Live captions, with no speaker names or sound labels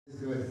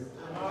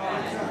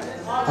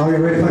Are we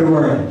ready for the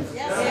word?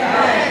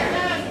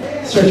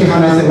 Yes. Stretch your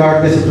hand and say,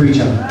 Lord, bless the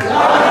preacher.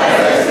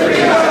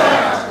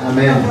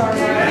 Amen.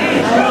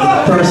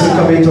 The person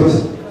coming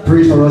to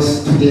preach for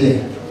us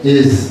today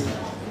is,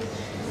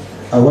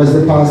 I was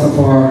the pastor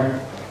for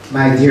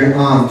my dear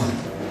aunt.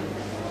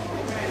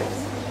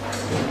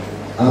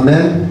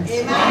 Amen.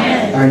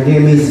 Amen. Her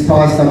name is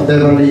Pastor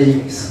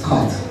Beverly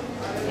Scott.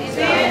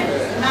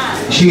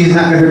 Amen. She is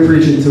not going to be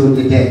preaching to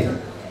the dead,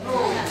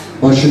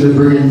 but she will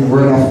bring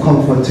word of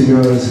comfort to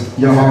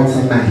your hearts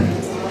and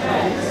minds.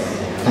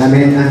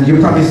 Amen. And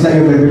you promise that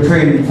you're going to be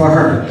praying for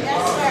her.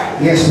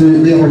 Yes,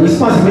 we have a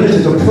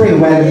responsibility to pray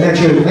while the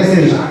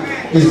message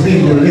is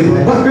being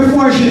delivered. But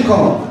before she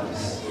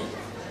comes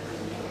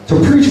to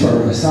preach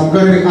for us, I'm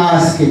going to be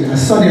asking a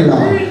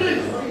son-in-law,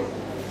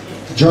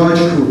 George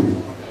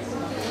Crew,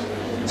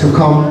 to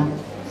come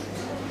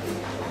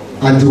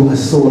and do a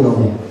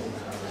solo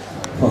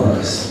for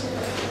us.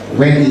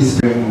 When he's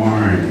good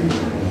morning,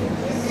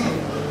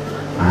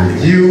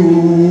 and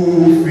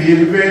you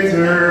feel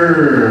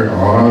better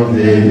all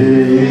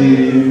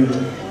day.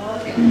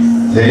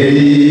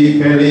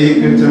 Take a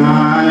little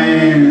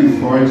time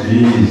for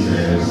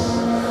Jesus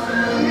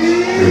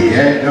to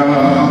get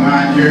down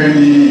on your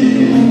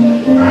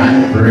knee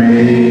and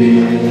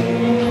pray.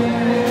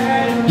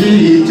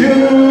 He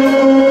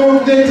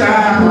took the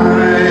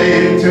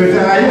time to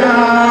die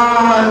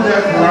on the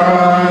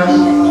cross,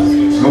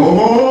 so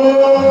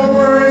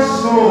our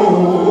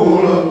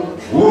soul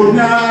would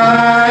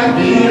not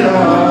be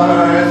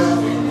lost.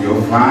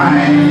 You'll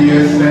find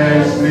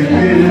yourself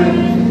sleeping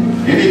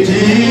in the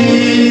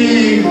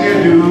things you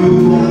do.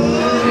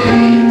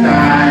 Take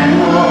time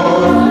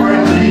out for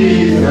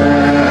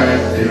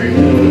Jesus, there is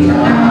no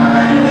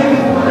time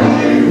for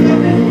you.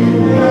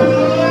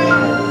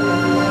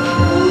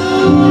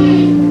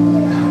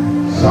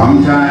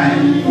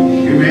 Sometimes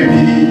you may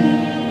be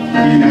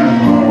in a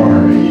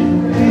hurry.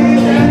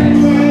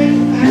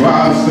 You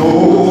have so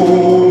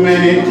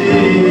many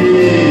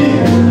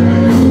things to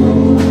do.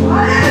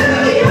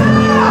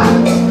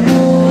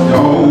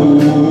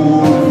 Don't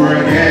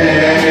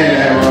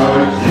forget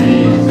about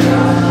Jesus.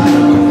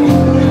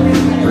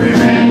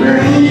 Remember,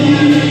 He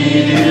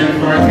didn't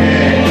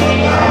forget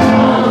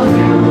about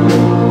you.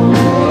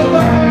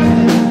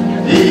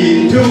 He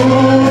took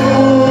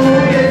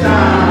the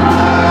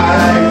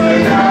time to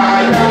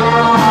die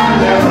on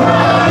the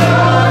cross.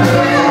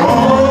 Our soul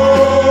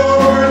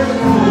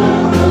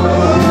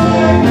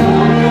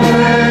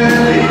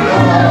really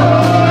lost.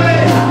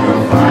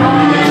 You'll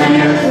find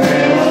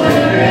yourself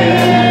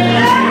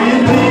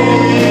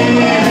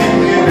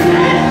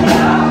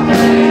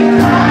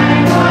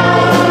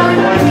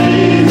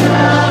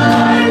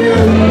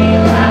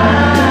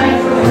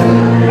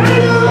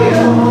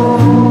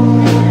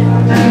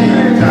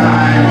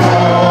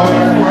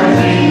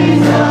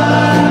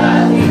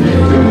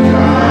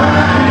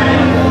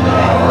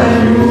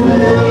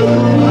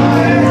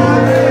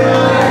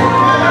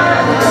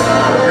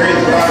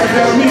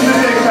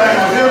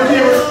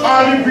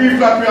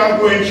that we are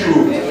going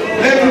through.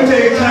 Let me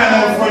take time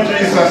out for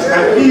Jesus,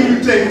 and He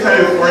will take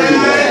time for you.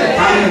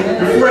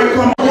 And before I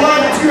come, I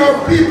want your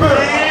people.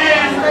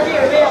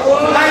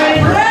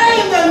 I pray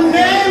in the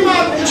name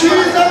of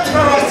Jesus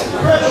Christ,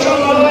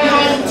 special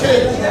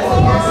anointing.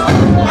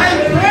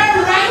 I pray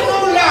right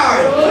now,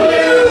 Lord,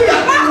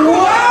 that the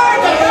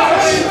word that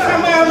comes from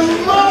our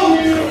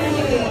mouth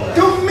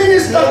to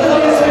minister to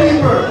these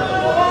people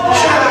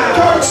shall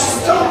touch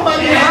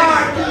somebody's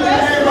heart in the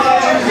name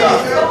of Jesus.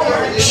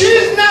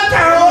 She's not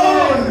her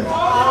own.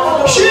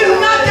 She's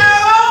not her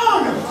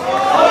own.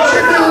 She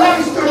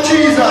belongs to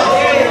Jesus.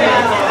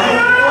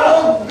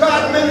 Oh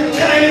God, many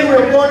times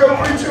we're going to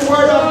preach the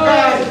word of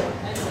God.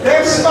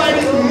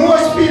 Everybody,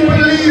 most people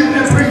leave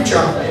the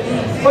preacher.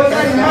 But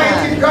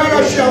Almighty God,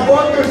 as you are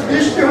about to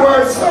dish the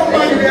word,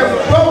 somebody will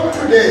bow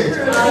today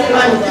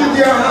and give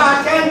their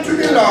heart unto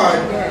the Lord.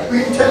 We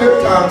tell you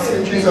thanks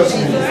in Jesus'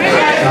 name.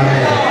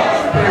 Amen.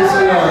 Praise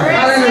the Lord.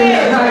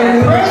 Hallelujah.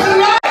 Hallelujah. Praise the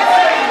Lord.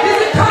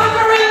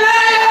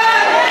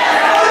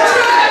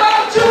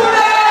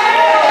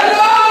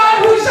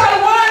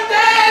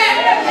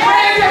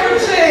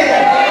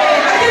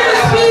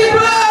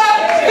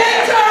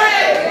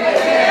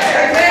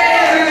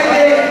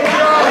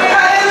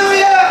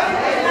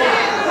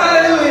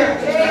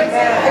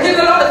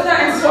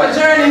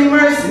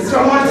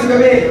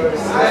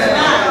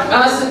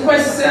 Ask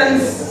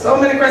questions,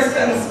 so many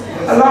questions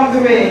along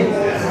the way.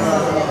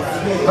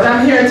 But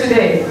I'm here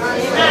today.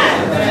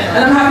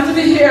 And I'm happy to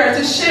be here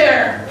to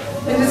share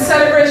in the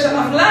celebration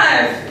of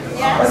life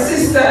for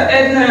Sister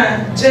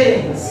Edna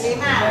James.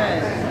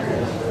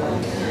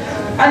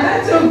 I'd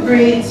like to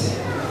greet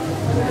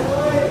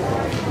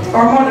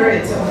our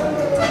moderator,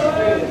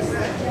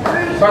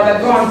 Brother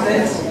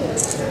Gauntlet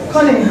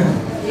Cunningham.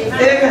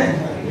 Amen.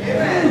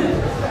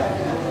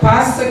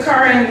 Pastor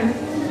Karen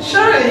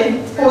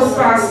Shirley,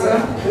 Post-Pastor,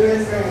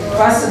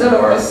 Pastor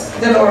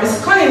Dolores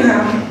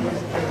Cunningham,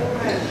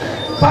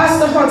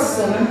 Pastor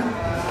Hudson,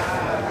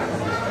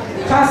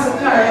 Pastor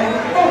Karen,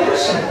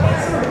 Bishop.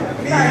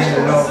 Me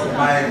love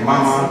my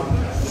mama,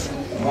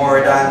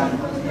 more than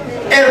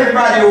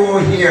everybody who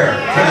here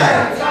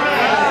tonight.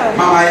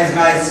 Mama is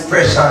my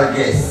special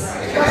guest.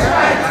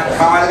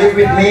 Mama live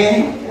with me,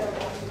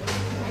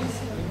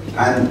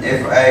 and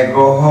if I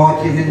go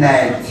out in the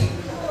night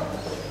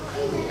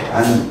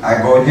and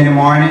I go out in the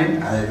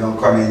morning, I don't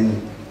come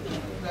in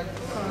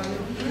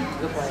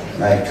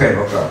like 12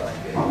 o'clock.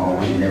 Mama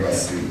will never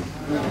sleep.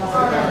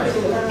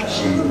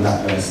 She's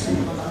not going to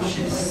sleep.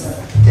 She's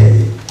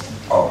steady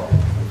up,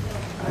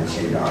 and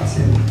she's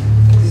asking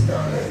this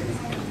daughter,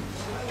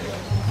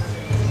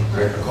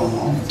 "Where to come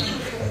home?"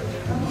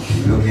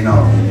 She's looking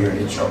out and hear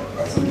the truck,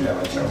 because we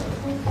have a truck.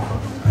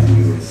 And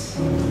he was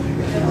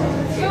looking out.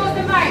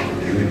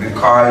 He would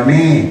call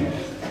me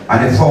on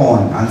the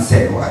phone and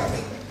said, "What?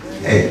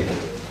 Hey,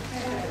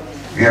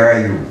 where are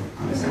you?"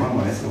 And I said,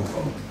 "Mama, let's go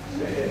home."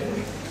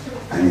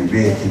 And he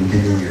waiting till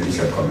he hear the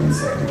truck come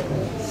inside the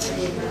home.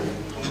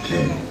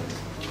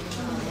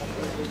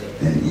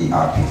 Then he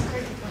happy.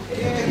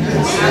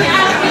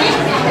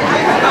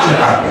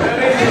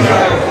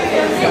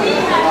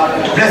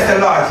 Bless the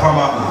Lord for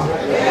Mama.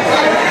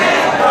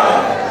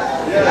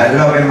 I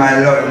love him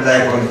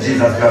like what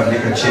Jesus loved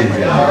little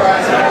children.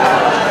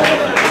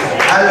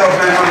 I love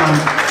my mama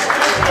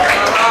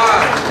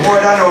more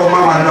than how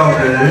Mama loved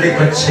the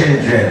little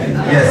children.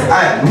 Yes,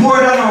 more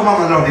than how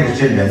Mama loved little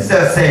children. So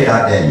say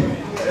that then.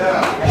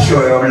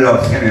 Show your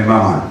love to me,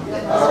 Mama.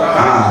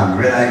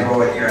 When I go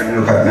here and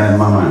look at my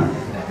mama,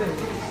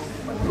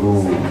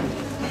 oh,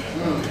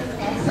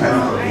 I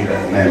don't look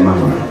at my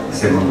mama.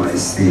 Say Mama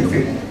is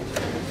sleeping.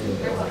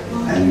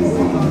 I know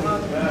Mama,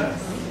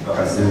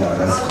 because the Lord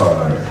has called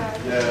her.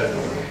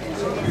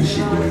 And she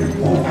going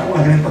home.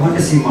 I want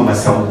to see Mama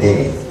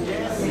someday.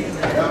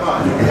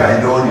 If I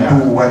don't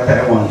do what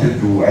I want to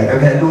do,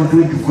 if I don't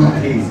do the good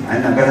things,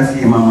 I'm not going to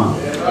see Mama.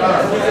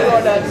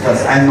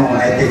 Because I know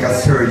I take a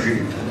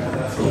surgery.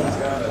 So,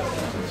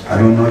 I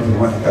don't know if you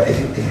want to,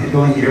 if you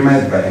don't hear my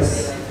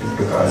advice, it's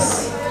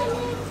because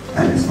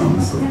I miss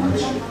Mama so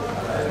much.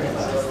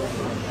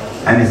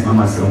 I miss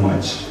Mama so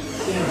much.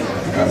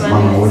 Because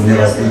Mama would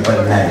never sleep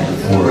at night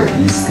before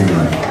you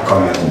still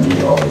come out in the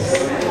house.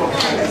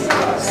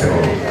 So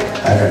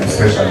I got a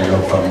special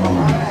love for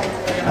Mama.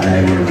 And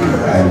I'm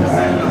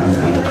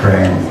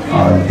crying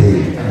all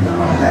day and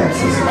all night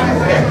since my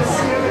legs.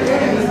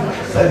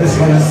 So I just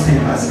want to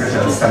sing a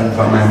special song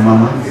for my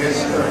Mama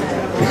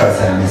because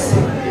I miss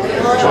him.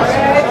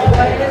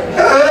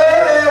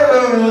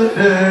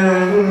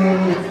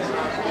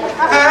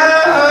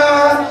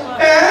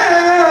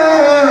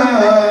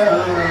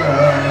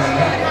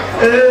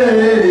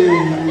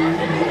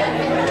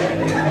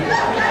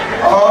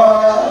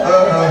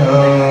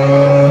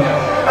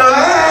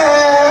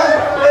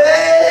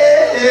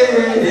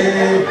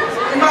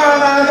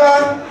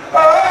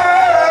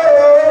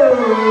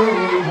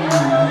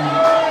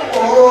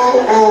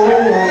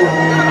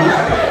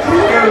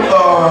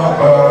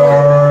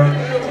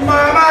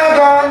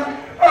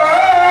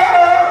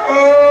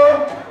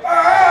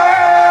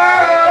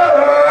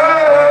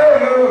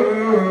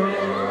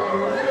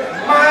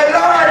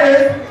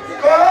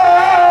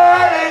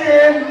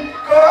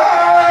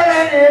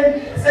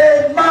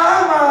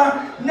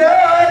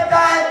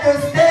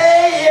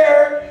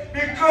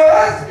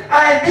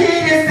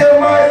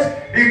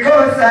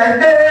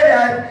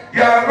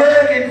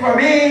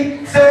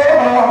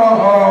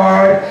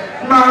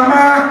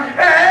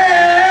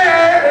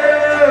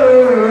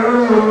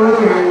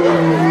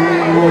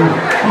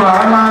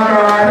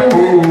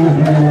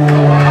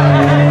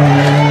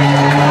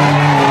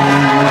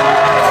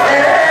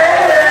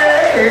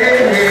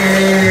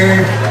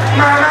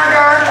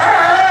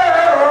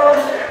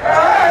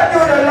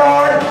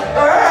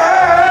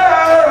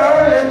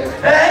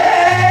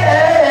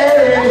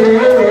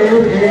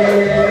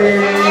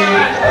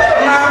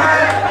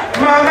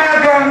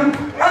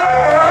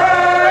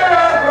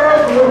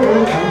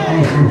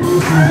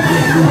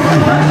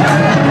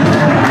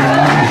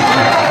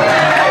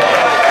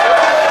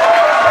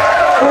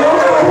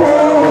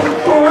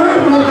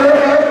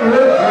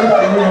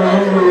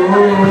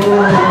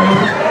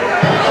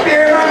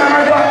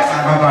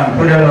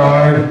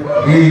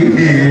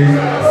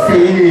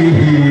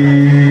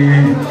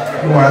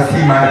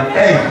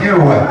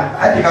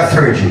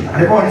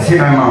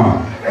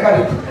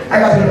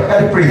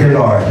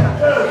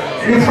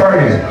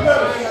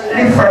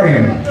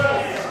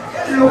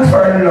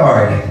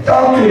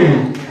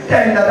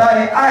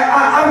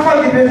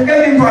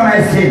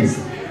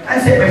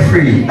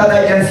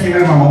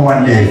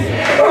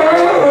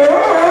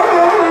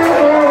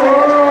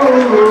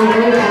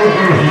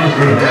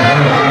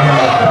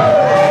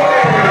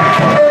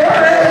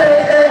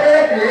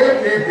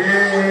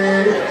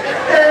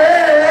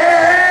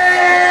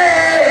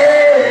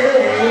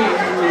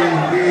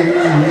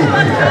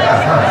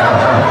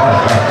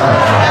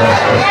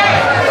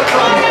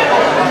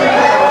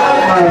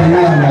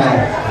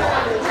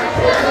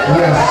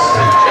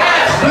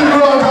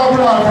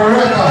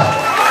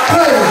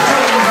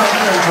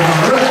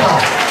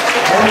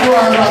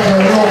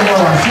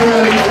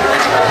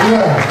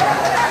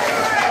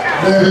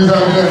 Ladies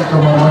and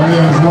gentlemen, my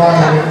name is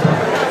Wiley.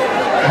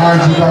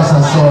 Auntie that's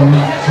her son.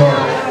 So,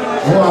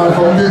 we want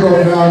to big up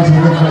the Auntie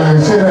Nicole.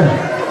 See them?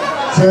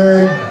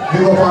 Say,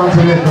 big up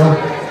Auntie Nicole.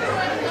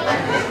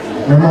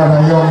 My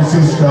mother, young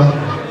sister.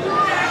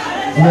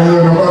 You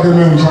know, nobody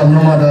mention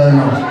my mother, you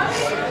know.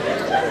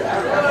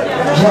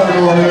 You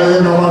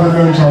know, nobody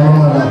mention my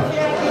mother.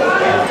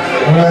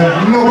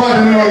 Nobody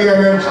knows you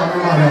mention my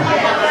mother.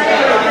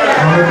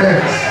 I'm the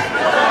next.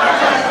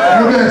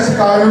 The next,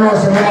 because you know,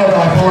 some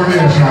mother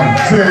foundation.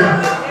 See,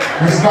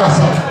 Miss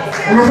Nassa.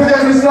 You don't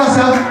forget Miss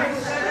Nassa?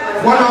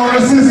 One of our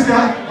sister, I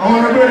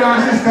want to brother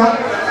and sister.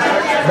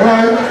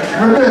 Right?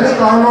 The next,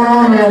 I don't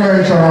know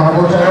mention her,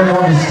 but I don't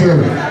know the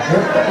still.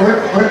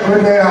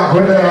 When they are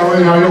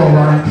in a love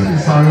and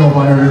peace and love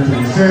and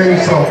everything. See,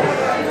 so,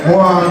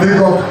 one big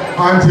up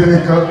Auntie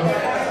Nicole.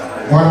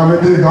 One of my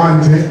big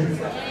auntie.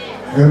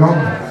 You know,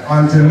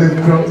 Auntie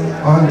Nicole,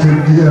 Auntie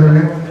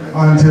Gary,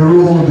 Auntie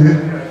Ruby,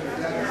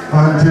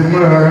 Auntie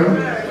Merle,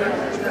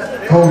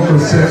 Uncle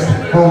Seth,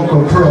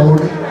 Uncle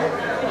Proud,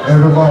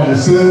 everybody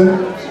see?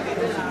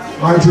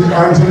 Auntie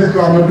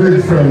Nicole, I'm a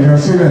big friend, you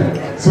see me?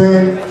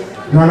 See?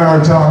 Me and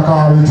I talk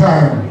all the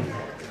time.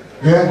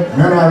 Yeah?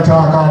 Me and I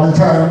talk all the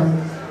time.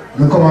 I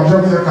come to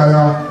Jamaica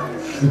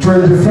the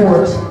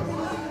 24th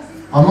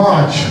of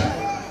March.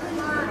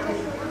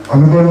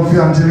 I'm going to see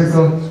Auntie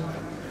Nicole.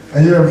 I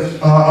hear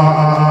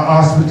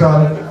hospital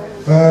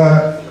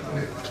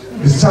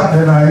the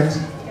Saturday night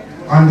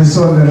and the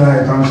Sunday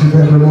night, and she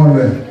every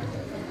Monday.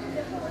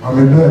 I'm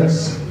in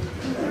Bex.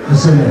 You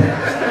see me?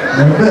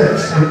 I'm in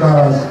Bex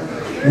because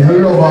if you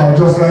love her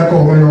just like how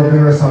I love the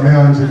rest of my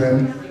auntie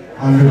then,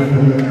 and the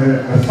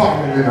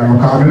family, you know,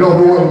 because I love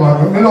the world,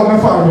 man. I love my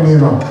family, you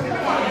know.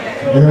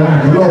 Yeah,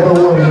 I love the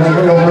world, I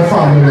love my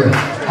family.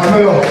 I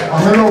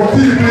love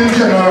people in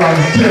general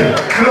still.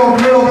 I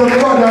love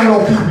everybody, I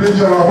love people in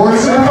general. But you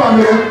see the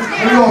family,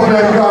 I love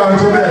them gone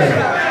today.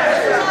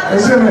 You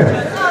see me?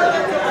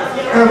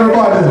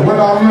 Everybody,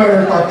 whether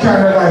America,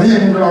 Canada,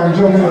 England,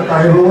 Jamaica,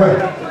 everywhere.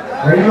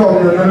 I love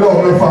them, I love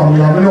my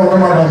family. I love my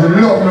mother, I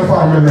love my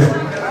family.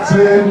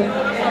 See?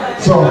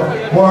 So,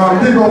 when I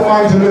big up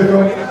Auntie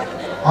Nicole,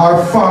 our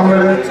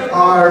family,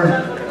 our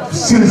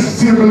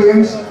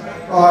siblings,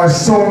 our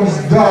sons,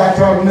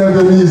 daughter,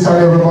 nephew, niece,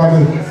 and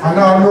everybody. And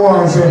now no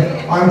one say,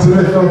 Auntie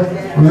Nicole,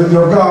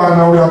 you're gone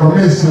and we are going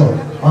to miss you.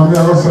 And we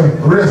are going to say,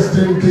 rest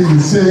in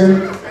peace. See?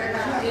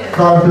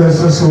 God bless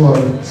your soul.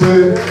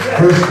 See?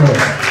 Respect.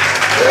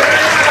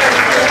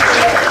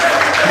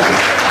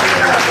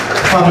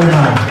 Family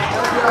man.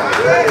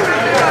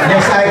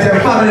 Next item,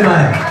 family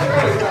man.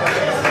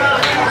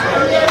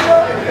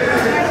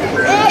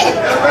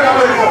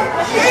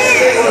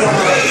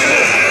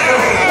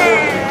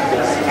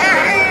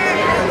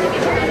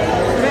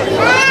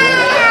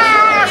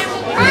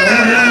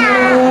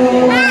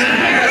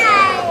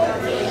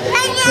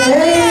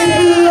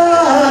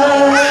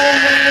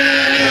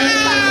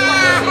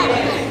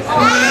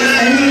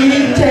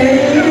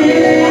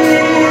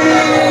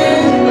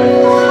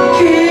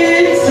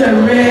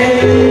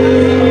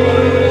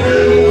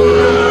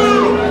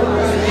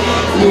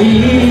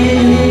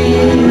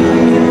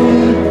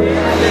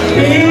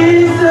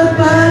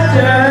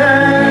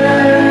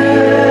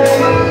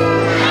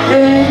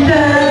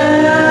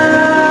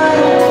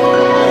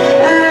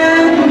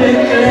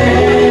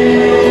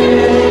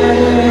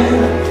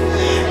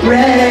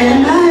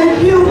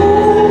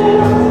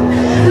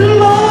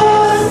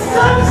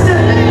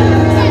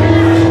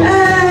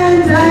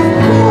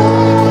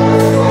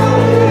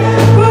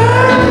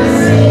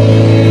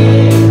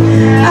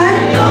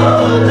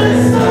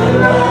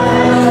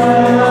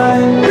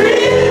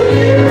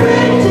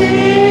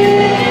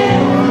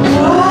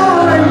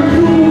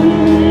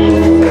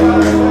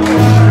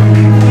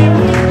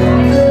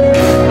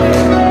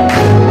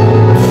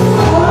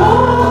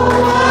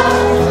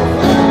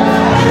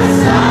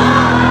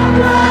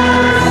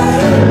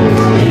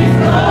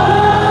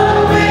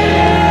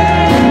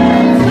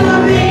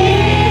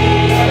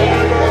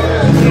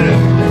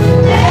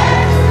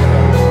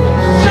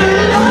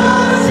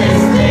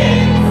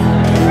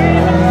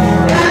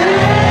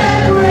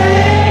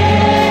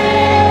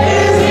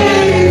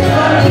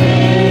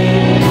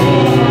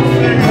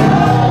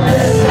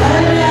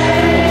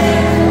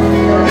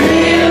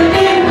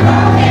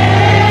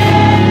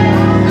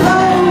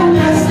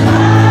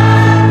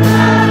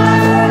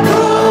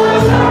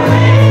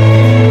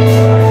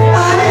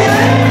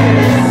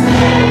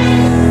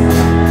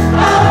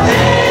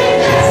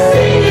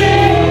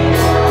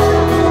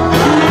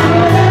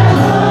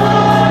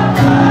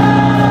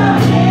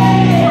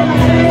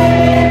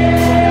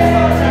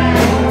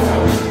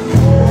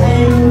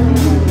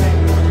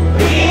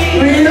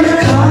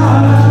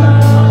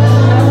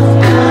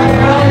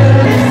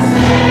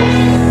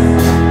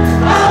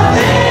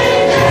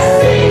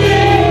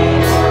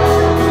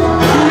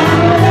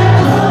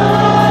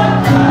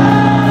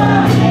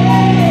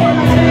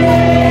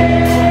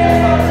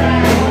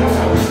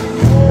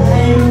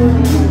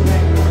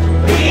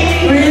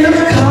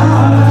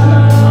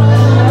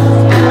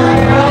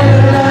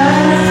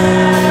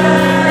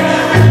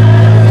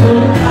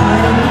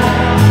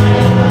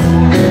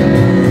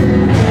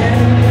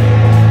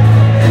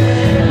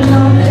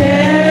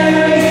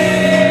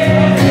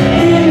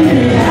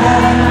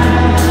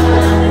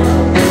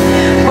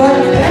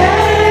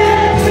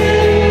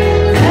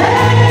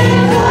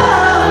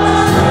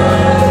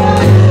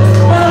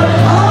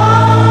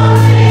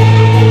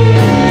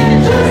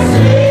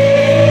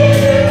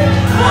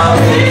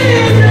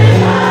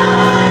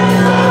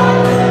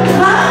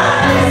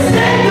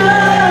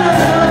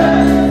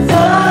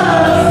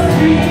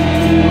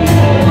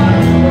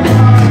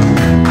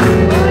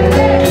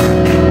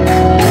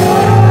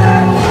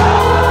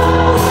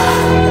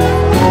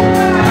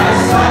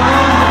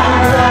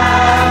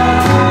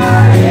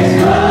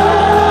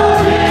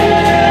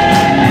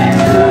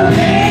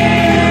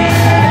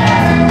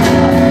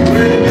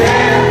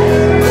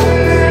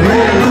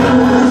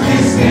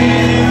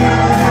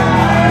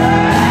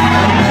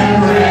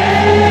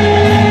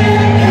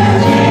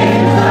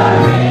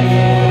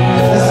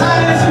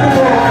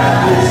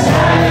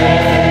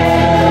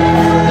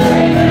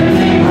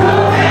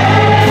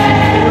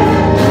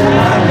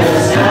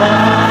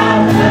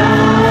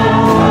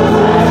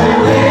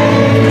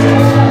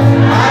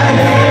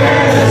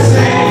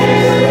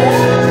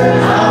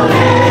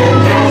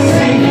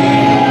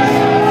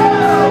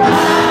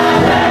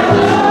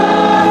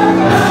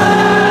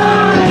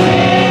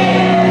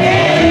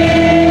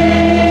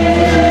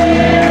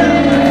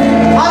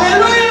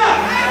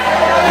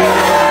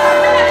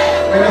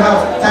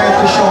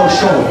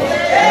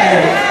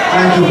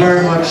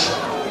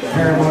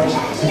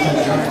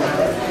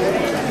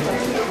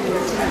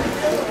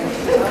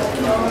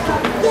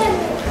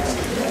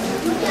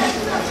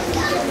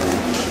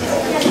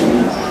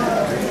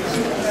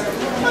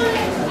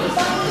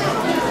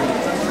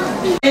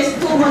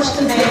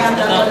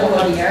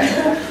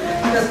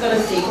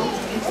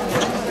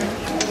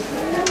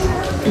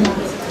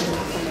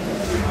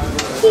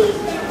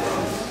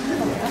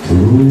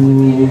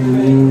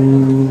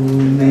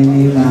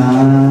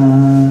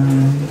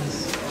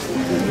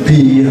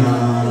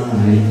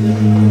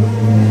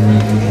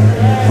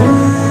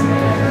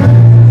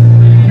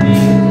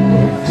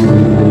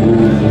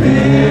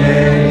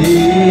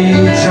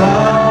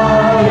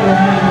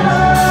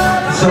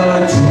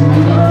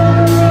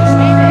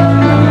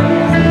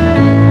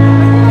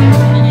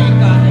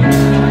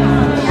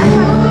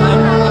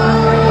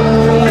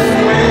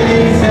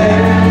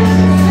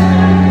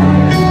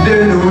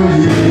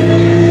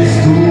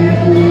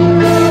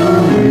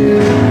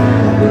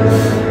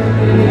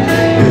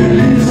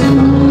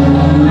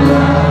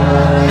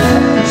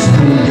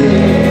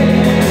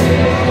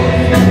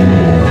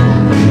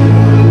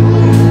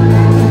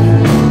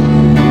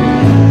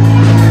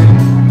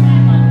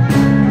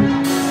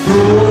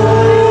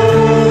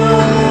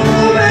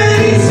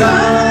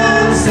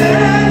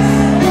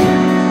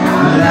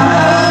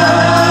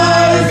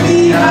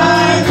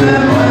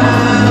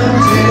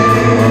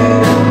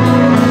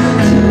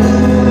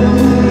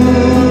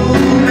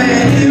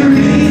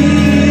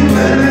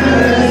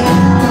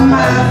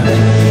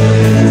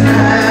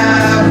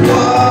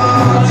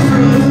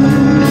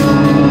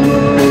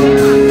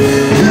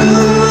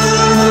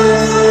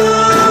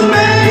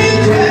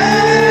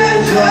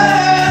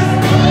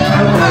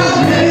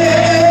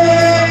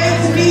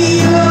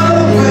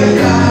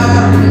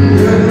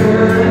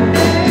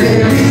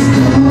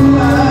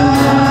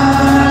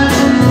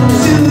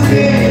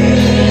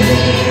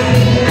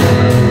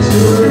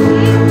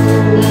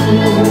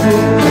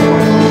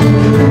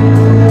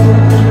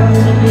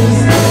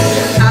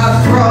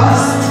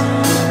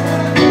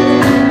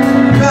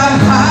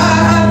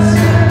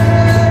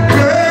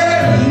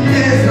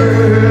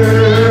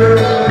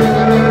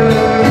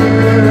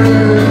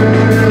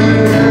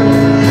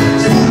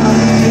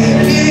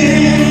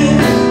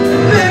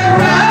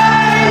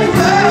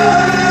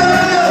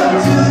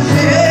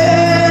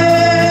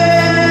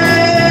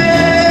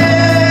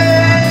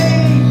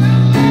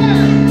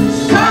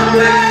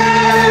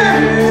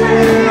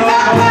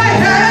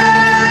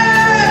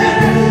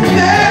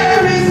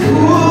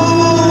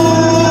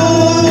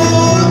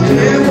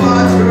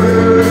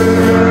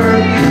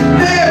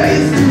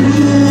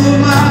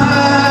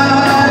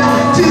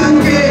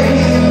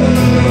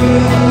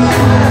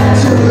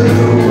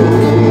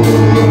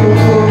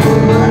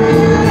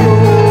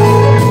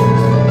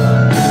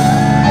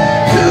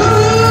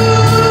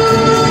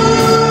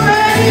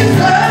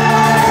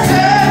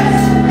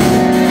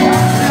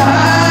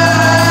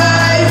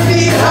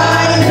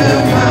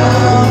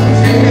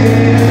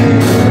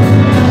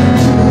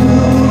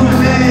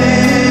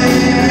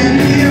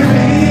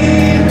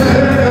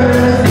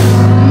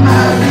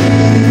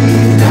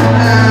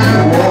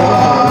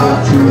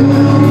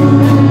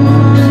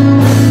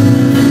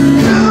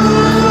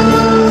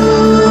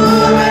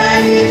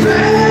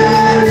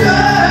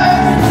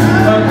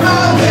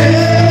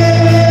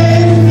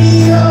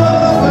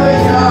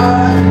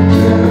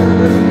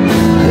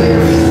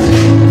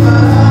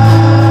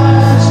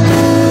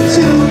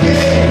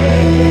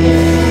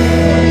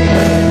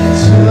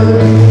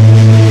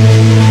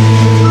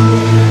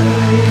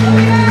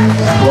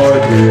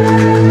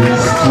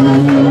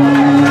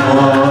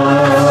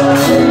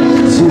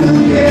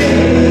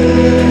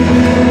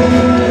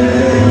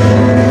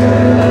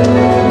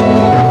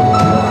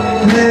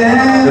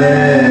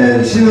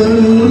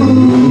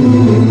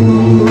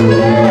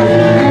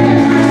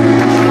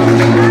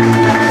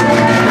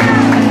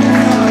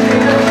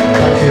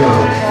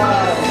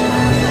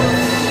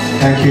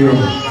 Thank you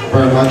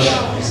very much.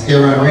 Is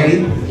Aaron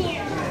ready?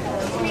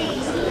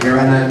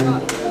 Aaron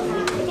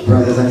and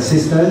brothers and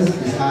sisters,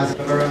 is asked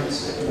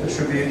a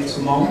tribute to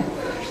Mom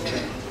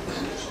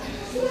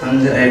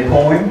and a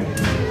poem.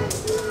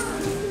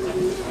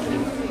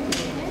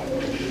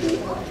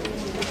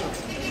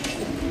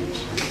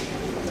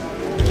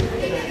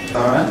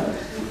 Alright.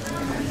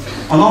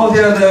 And all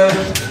the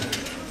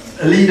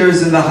other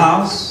leaders in the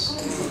house,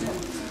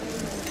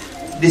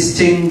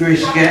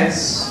 distinguished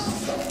guests,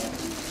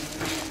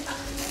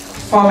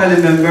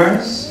 family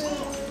members,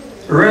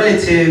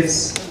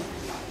 relatives,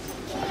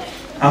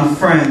 and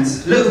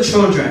friends, little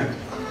children,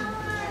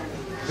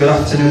 good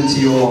afternoon to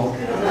you all.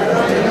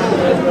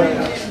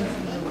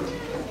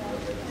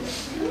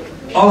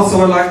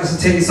 Also, I'd like to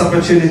take this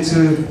opportunity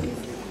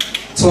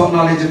to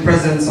acknowledge the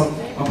presence of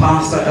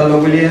Pastor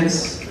Ella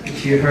Williams,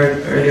 which you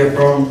heard earlier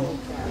from.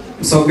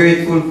 I'm so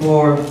grateful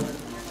for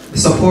the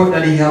support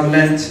that he has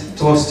lent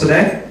to us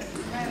today.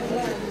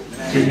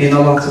 It means a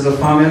lot to the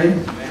family.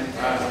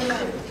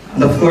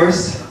 And of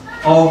course,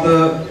 all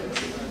the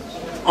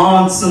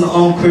aunts and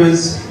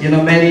uncles,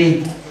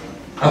 many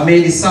have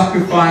made the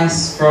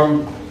sacrifice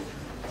from,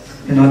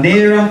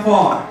 near and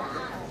far.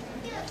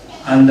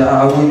 And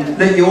I would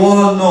let you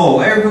all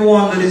know,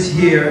 everyone that is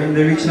here in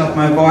the reaching of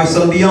my voice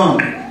and beyond,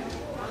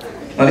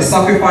 but the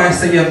sacrifice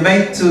that you have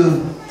made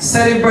to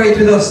celebrate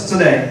with us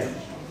today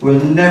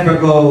will never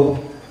go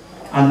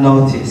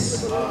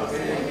unnoticed.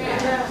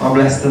 God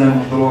bless the name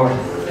of the Lord.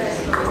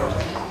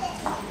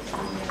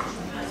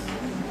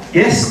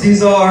 Yes,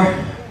 these are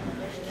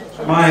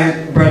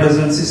my brothers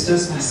and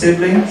sisters, my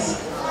siblings,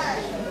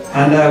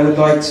 and I would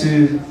like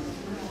to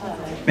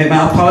make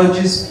my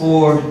apologies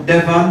for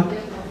Devon.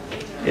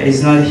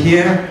 He's not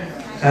here,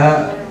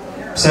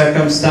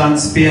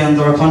 circumstance beyond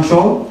our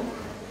control.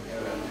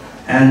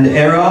 And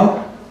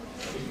Errol,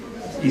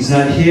 he's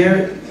not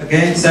here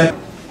again.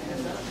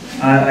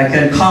 I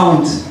can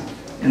count,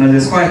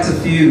 there's quite a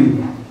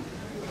few,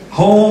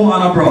 home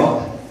and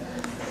abroad.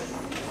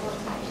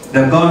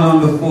 They've gone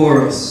on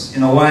before us.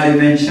 While you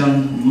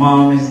mentioned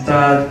mom, his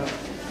dad,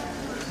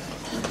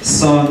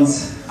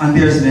 sons, and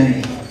there's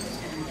many,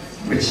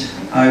 which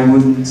I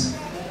wouldn't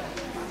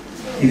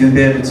even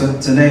be able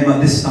to name at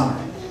this time.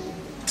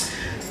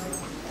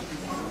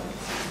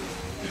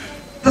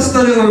 Just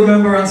a little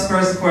remembrance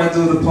first before I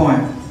do the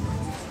poem.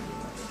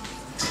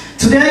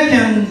 Today I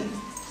can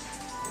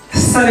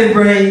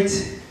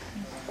celebrate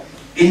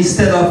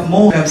instead of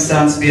more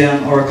circumstance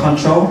beyond our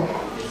control.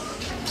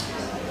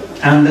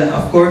 And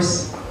of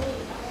course,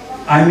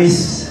 I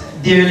miss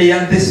dearly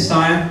at this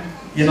time,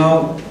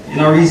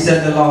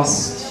 recently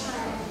lost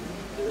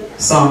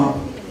some,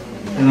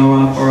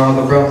 one of our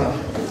other brother.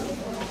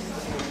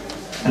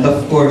 And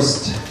of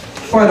course,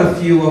 quite a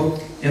few of,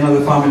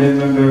 the family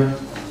member.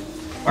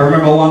 I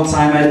remember one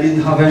time I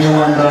didn't have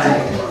anyone die.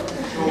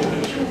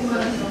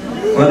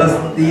 But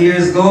as the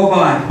years go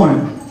by,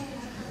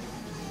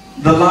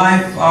 the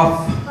life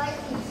of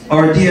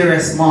our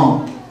dearest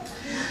mom.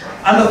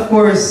 And of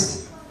course,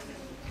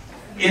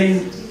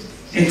 in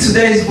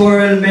today's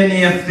world,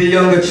 many of the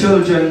younger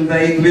children,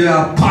 they will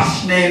have a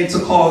posh name to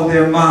call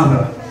their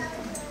mother.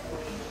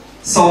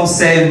 Some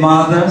say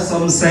mother,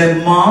 some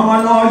say mom,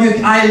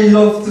 and I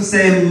love to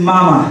say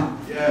mama.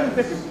 Yeah.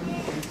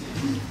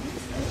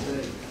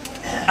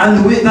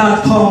 And with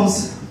that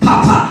comes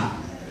papa.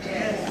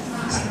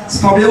 It's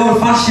probably old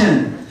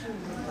fashioned,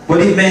 but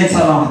it meant a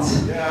lot.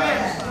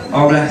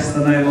 Oh, bless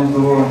the name of the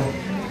Lord.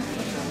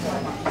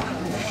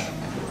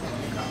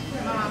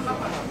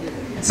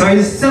 So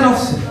instead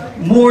of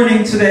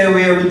mourning today,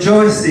 we are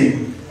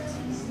rejoicing.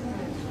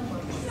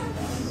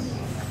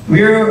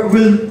 We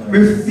will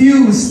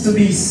refuse to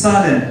be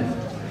saddened.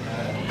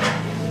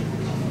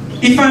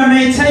 If I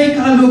may take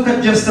a look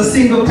at just a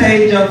single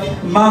page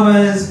of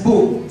Mama's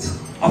book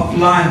of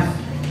life,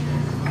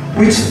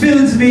 which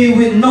fills me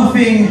with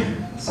nothing,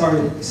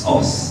 it's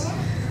us,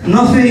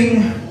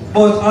 nothing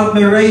but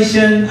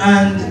admiration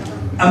and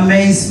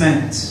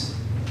amazement.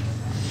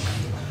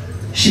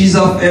 She's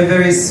of a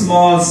very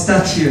small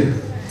stature,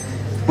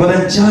 but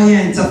a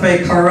giant of a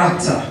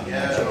character.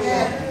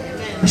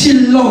 She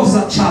loves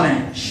a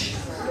challenge.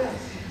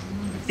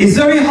 It's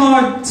very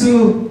hard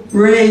to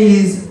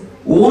raise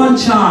one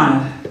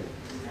child,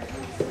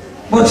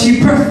 but she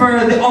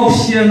preferred the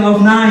option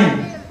of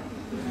 9.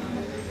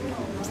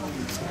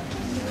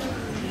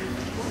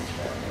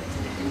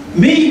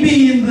 Me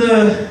being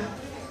the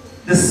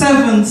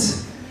 7th,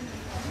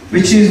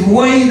 which is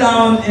way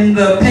down in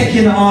the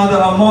pecking order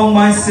among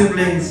my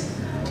siblings,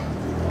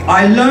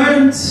 I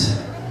learned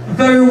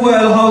very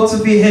well how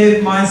to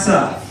behave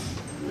myself.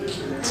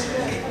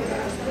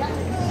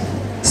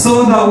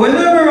 So that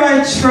whenever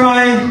I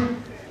try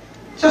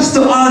just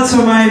to alter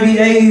my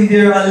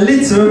behavior a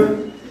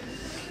little,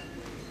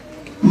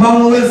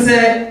 Mama will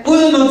say,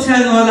 "Oh, no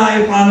tell no lie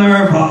upon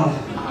herbal.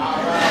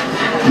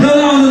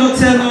 No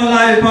tell no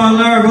lie upon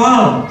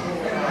herbal."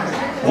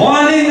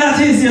 Warning that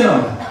is,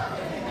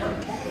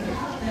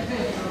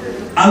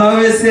 And I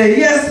will say,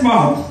 "Yes,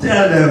 Mom,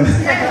 tell them."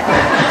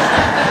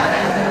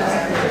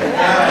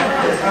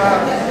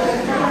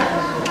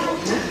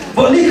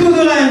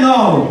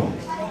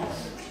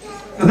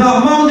 No,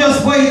 mom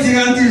just waiting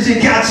until she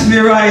catch me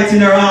right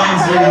in her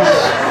arms reach.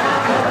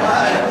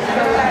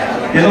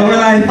 You know, when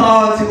I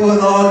thought it was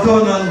all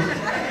done and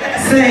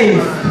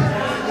safe,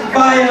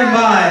 by and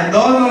by.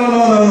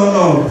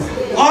 No.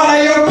 All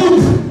of your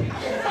poop.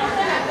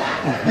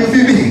 You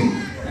feel me?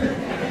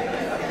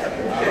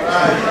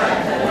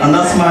 And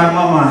that's my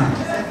mama.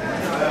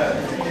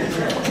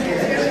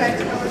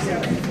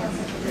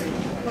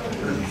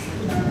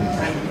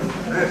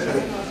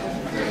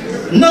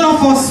 None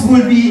of us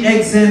will be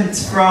exempt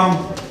from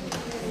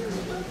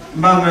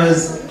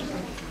Mama's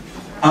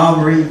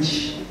arm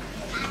reach.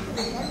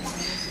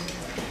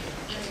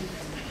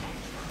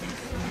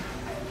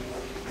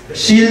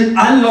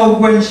 I love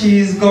when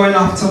she's going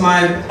after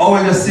my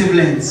older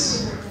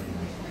siblings.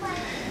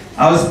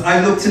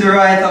 I look to the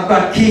right, I've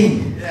got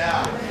King.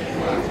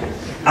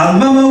 And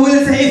Mama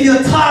will say, if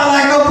you're tall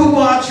like a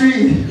cocoa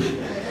tree,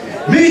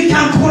 me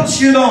can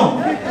touch you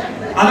down.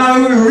 And I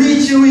will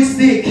reach you with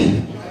stick.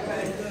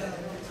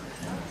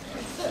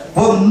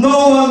 But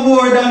no one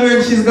more than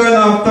when she's going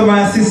after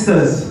my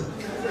sisters.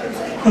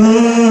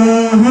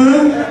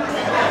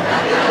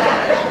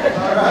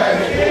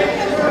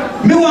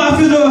 Me want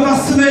to know if I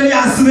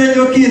smell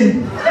your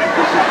kin.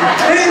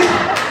 Hey?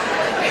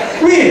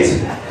 Wait.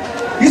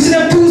 You see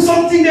them do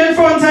something there in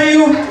front of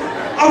you? I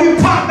will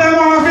pop them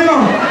off, you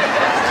know.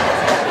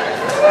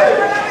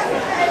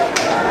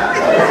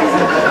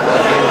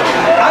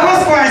 I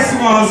was quite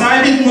small, so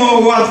I didn't know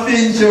what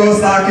thing she was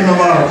talking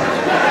about.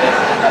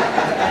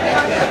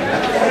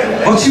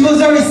 But she was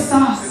very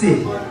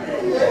sassy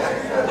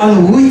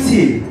and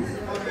witty.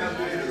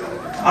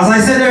 As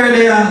I said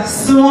earlier,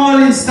 small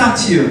in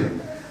stature,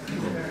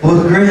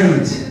 but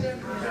great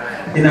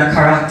in her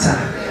character.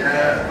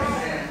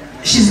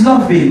 She's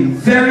loving,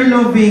 very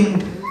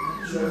loving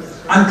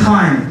and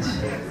kind.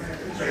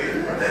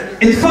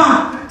 In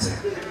fact,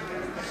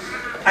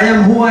 I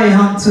am who I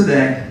am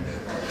today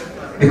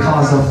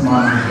because of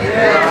Mama.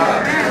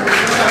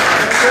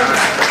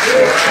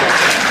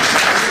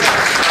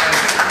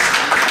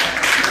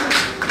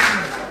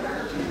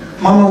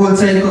 Mama will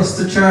take us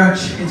to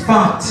church. In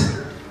fact,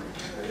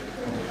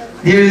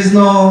 there is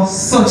no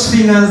such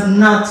thing as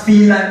not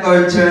feel like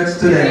going to church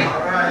today.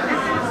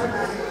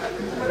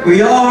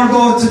 We all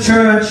go to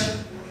church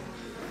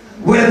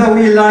whether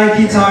we like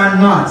it or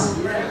not.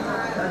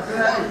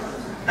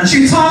 And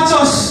she taught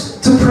us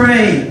to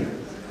pray.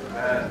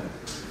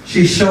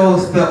 She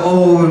shows the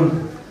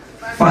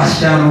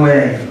old-fashioned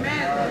way.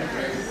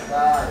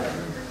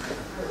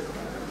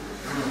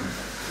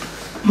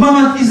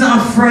 Mama isn't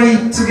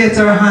afraid to get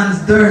her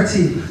hands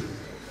dirty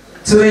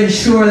to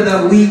ensure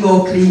that we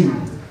go clean.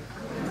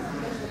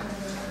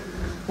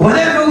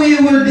 Whatever we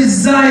will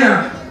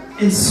desire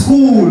in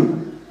school,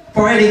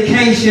 for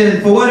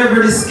education, for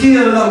whatever the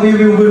skill that we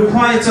will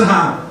require to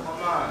have,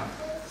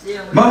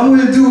 Mama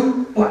will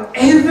do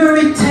whatever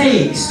it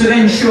takes to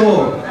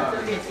ensure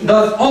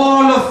that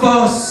all of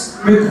us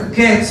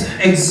get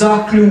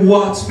exactly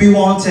what we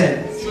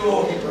wanted.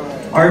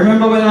 I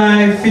remember when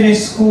I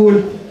finished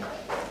school,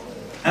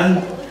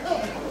 and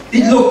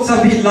it looked a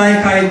bit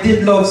like I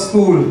did love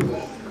school.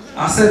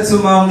 I said to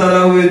Mom that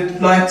I would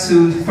like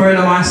to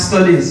further my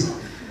studies,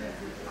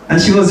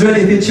 and she was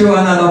ready to throw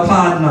another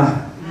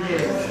partner.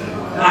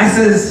 I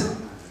says,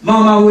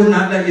 Mom, I would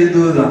not let you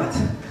do that.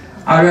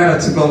 I'd rather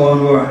to go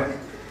and work.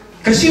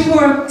 Because she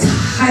worked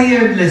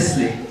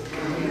tirelessly.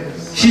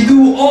 She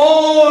do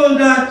all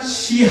that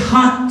she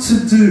had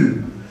to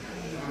do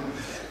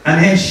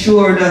and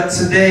ensure that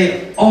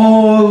today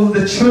all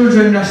the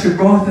children that she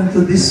brought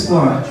into this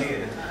world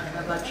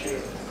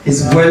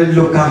is well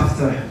looked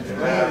after.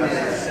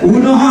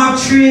 Who don't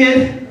have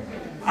trade,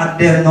 and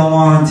them don't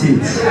want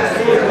it.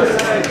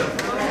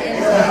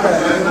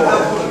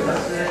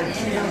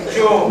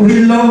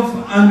 We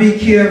love and we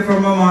care for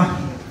Mama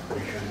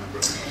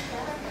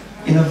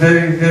in a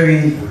very,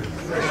 very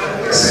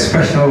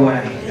special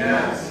way.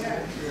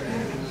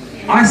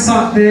 I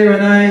sat there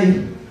and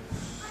I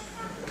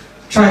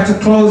tried to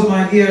close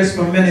my ears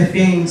for many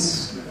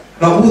things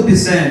that would be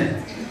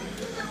said.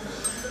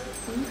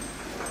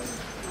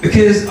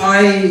 Because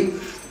I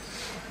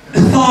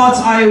thought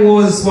I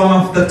was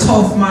one of the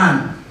tough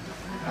men.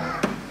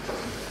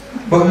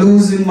 But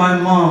losing my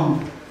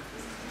mom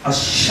has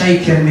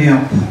shaken me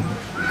up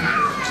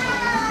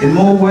in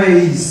more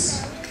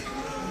ways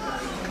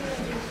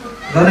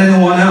than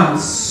anyone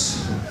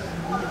else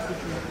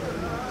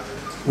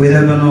will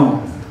ever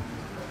know.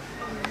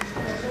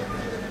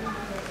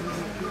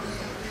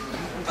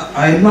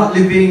 I'm not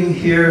living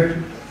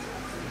here,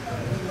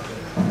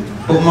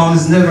 but Mom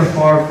is never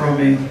far from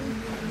me.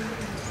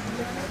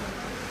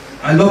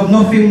 I love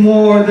nothing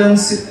more than,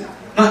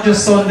 not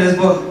just Sundays,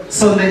 but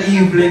Sunday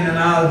evening, and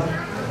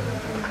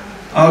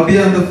I'll be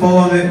on the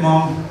phone with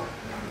Mom.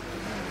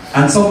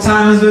 And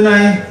sometimes when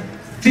I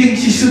think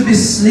she should be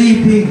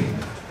sleeping,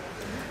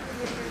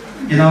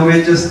 you know,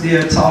 we're just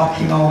there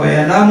talking away.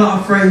 And I'm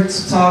not afraid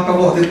to talk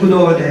about the good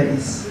old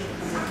days.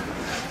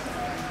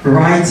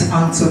 Right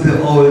onto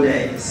the old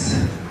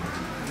days.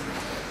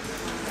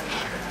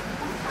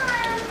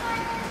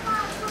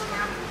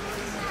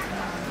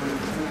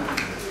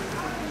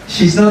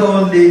 She's not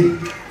only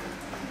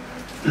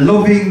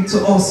loving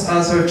to us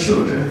as her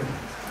children,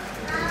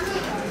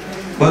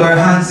 but her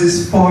hands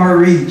is far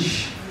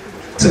reach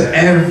to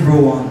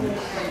everyone.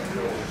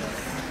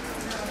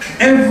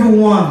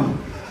 Everyone.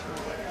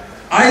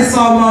 I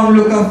saw mom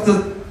look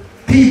after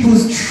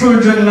people's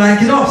children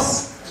like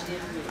us.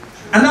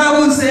 And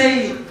I would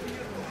say,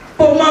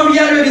 but mom,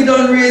 you already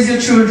done raise your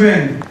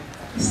children.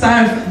 It's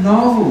time.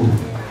 No.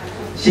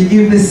 She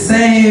give the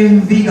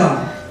same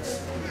vigor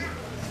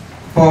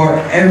for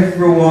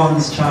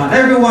everyone's child.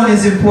 Everyone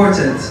is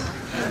important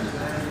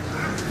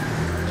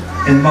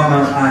in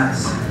mama's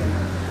eyes.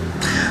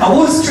 I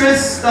would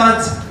stress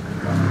that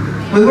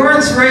we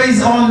weren't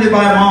raised only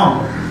by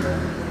mom.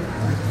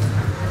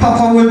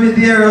 Papa will be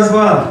there as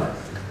well.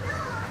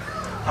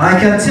 I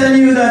can tell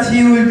you that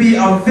he will be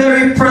a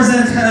very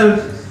present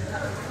help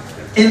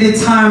in the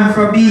time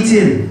for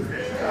beating.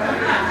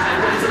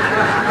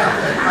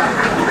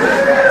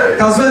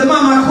 Because when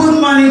mama couldn't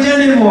manage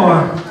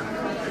anymore,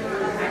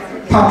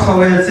 Papa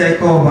will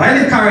take over. I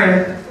didn't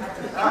carry it.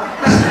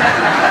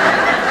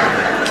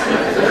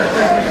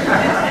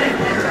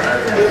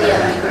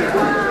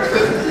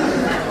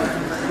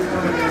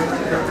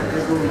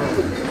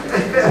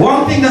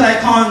 One thing that I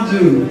can't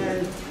do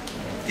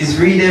is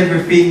read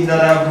everything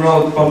that I've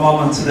wrote for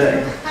Mama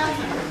today.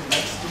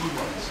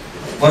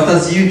 But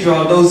as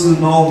usual, those who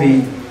know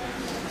me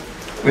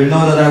will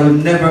know that I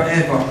would never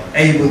ever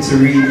able to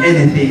read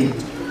anything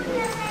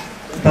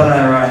that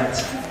I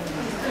write.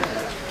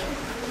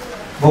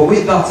 But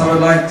with that, I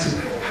would like to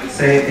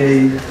say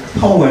a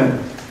poem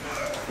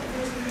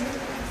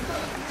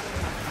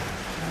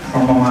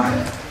from Mama.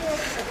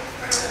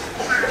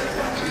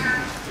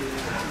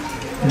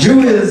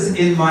 Jewels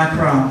in my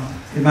crown,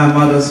 in my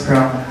mother's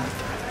crown.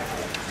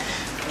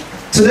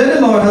 Today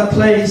the Lord had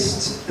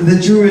placed the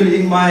jewel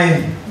in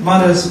my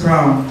mother's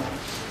crown.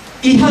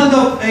 He held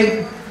up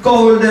a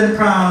golden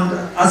crown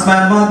as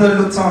my mother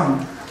looked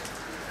on.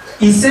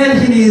 He said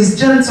in his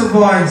gentle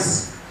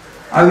voice,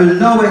 I will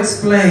now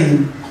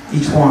explain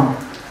each one.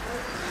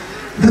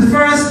 The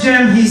first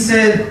gem, he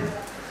said,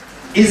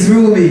 is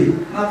ruby,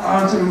 not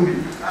Aunt Ruby.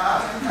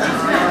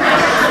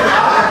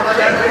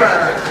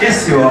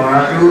 Yes, you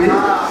are, Ruby.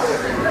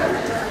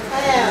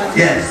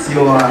 Yes,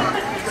 you are.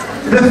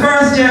 The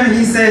first gem,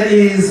 he said,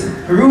 is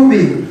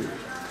ruby,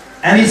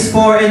 and it's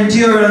for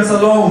endurance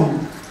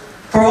alone.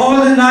 For all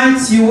the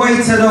nights you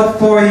waited up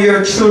for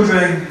your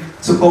children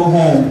to come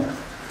home.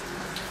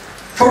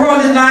 For all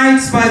the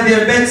nights by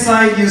their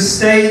bedside you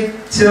stayed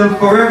till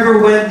forever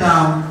went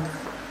down.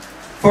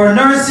 For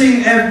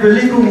nursing every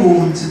little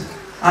wound,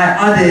 I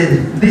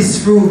added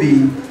this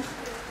ruby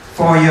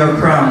for your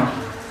crown.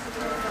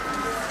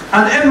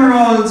 And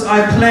emeralds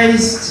I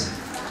placed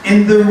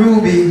in the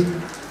ruby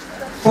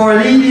for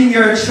leading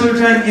your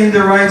children in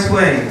the right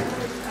way,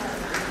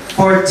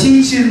 for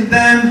teaching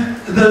them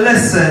the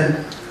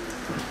lesson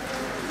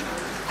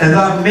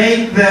that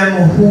make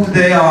them who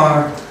they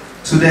are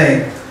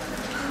today.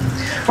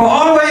 For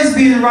always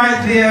being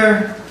right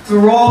there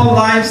through all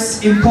life's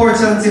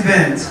important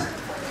events.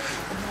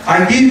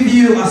 I give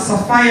you a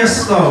sapphire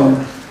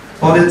stone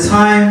for the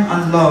time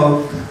and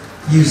love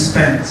you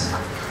spent.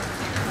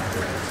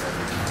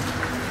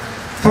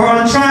 For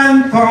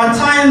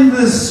untying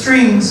the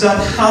strings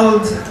that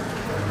held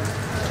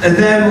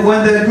them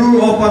when they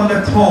grew up and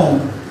left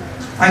home,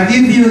 I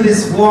give you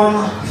this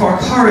one for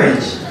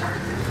courage.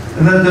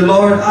 Then the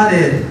Lord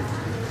added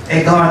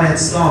a garnet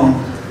stone.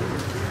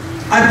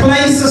 I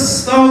place a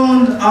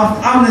stone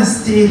of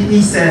honesty,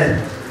 he said,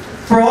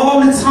 for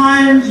all the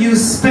time you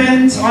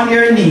spent on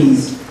your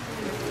knees,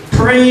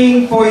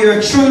 praying for your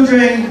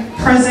children,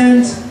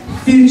 present,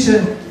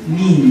 future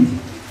need,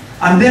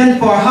 and then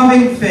for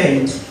having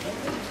faith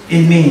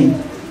in me.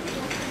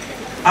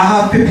 I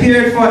have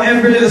prepared for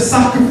every little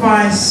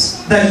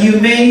sacrifice that you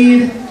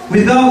made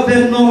without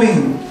them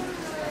knowing,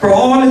 for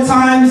all the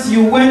times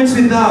you went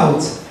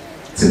without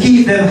to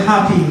keep them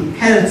happy,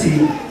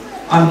 healthy,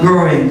 and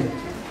growing.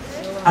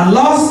 And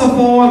last of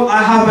all,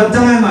 I have a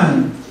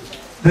diamond,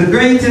 the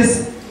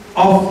greatest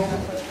one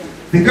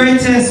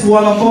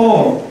of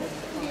all,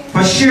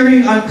 for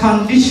sharing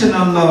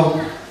unconditional love,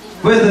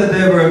 whether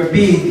they were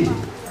big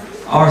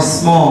or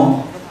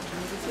small.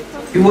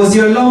 It was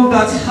your love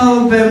that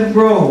helped them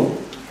grow,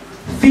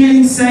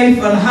 feeling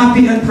safe and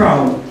happy and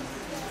proud.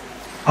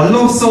 A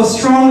love so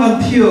strong and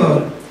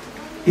pure,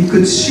 it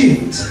could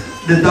shift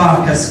the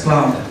darkest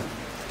cloud.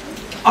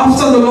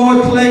 After the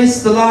Lord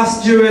placed the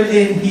last jewel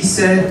in, he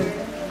said,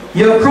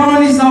 your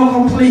crown is now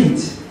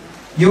complete.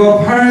 You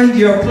have earned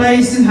your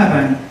place in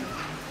heaven,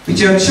 with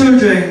your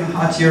children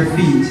at your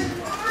feet.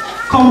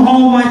 Come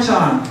home, my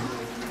child.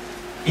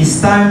 It's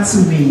time to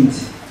meet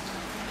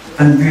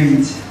and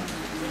greet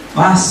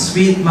my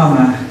sweet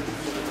mama.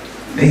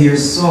 May your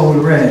soul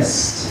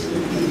rest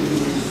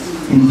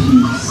in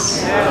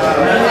peace.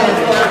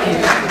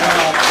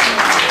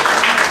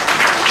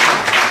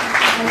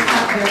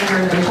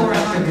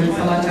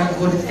 A lot of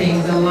good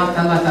things, a lot,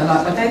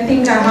 but I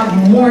think I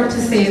have more to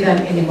say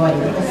than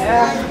anybody else.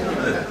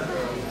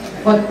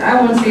 But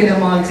I won't say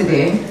them all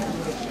today.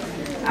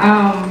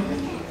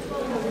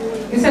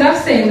 Instead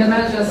of saying them,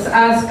 I'll just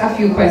ask a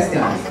few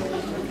questions.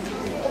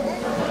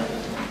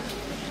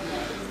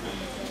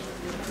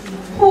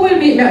 Who will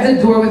meet me at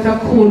the door with a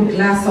cool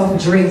glass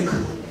of drink,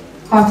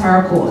 hot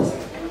or cold?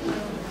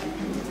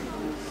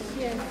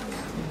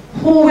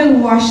 Who will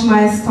wash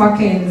my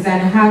stockings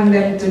and hang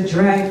them to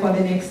dry for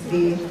the next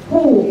day?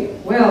 Who?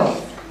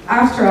 Well,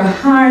 after a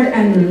hard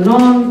and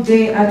long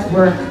day at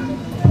work,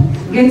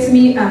 gets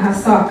me a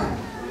hassock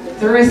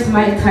to rest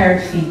my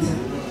tired feet.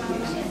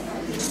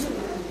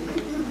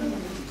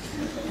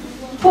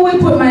 Who will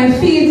put my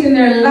feet in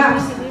their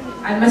laps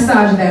and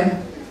massage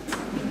them?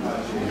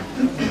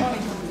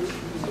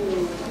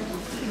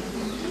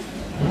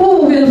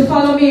 Who will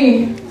follow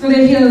me to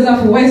the hills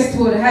of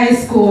Westwood High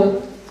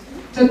School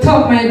to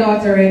tuck my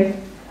daughter in?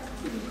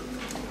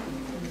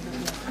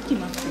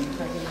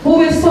 Who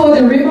will sew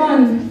the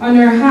ribbon on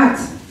her hat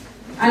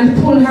and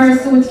pull her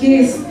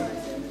suitcase?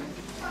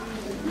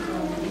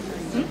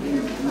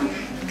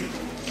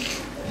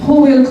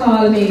 Who will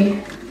call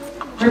me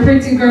my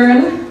pretty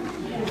girl,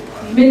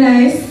 be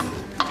nice,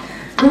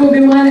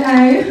 Ruby one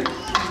eye,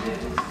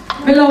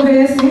 me love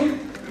you, see?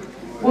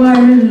 Oh, I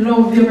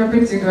love you, my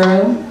pretty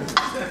girl.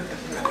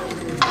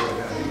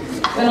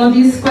 Well,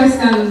 these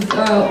questions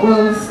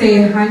will stay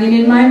hanging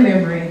in my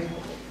memory.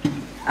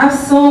 I have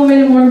so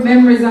many more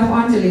memories of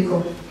Auntie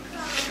Lico.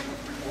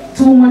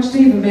 Too much to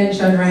even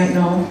mention right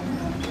now.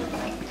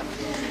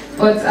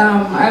 But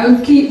I will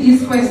keep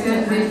these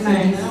questions in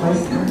mind.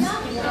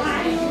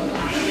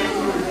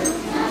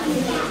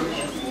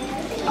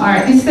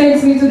 Alright, this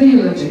takes me to the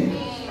eulogy.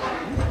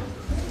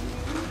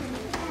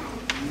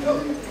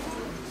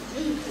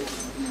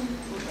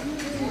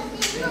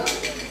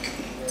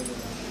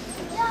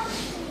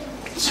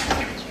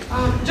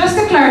 Just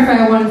to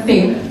clarify one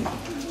thing,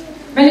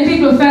 many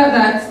people felt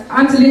that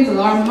Auntie Little,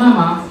 or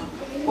Mama,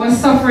 was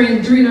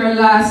suffering during her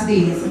last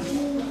days.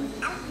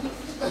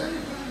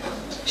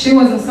 She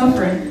wasn't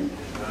suffering.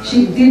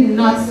 She did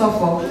not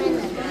suffer.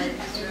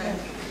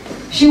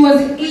 She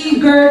was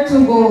eager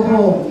to go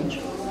home.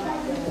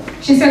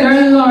 She said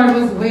her Lord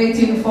was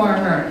waiting for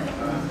her.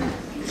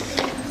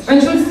 When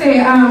she would say,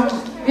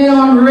 you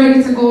know, I'm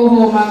ready to go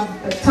home,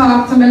 I've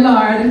talked to my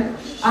Lord,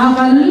 I have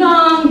a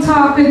long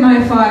talk with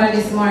my father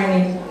this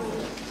morning.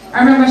 I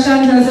remember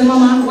Chantal said,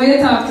 Mama, what you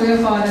talk to your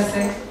father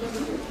say?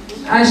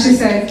 And she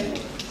said,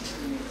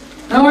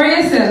 don't worry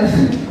yourself.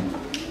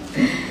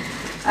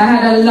 I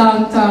had a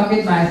long talk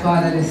with my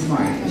father this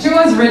morning. She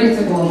was ready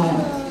to go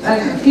home.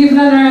 And even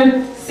on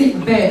her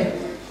sick bed,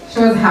 she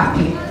was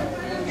happy.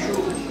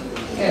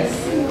 Yes.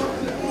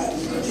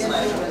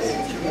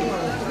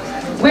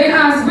 When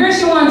asked where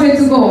she wanted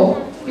to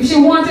go, if she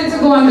wanted to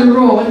go on the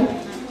road,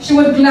 she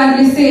would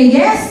gladly say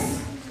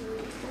yes,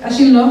 as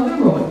she loved the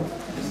road.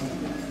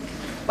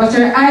 But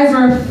her eyes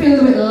were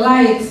filled with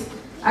light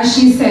as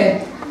she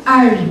said,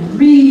 I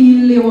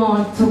really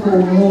want to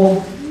go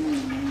home.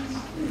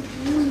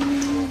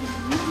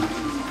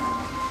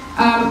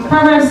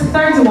 Proverbs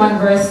 31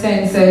 verse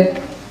 10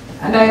 said,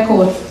 and I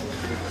quote,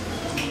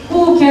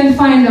 who can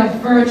find a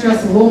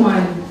virtuous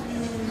woman,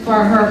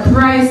 for her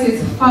price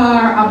is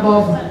far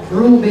above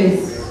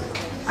rubies.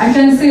 I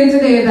can say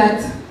today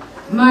that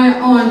my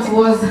aunt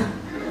was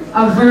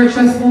a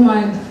virtuous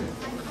woman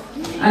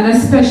and a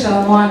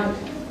special one.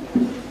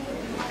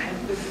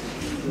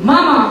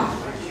 Mama,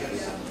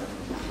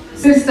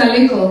 Sister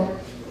Lico,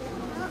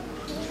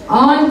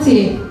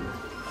 Auntie,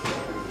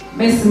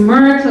 Miss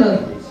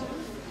Myrtle,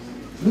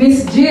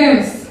 Miss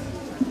James,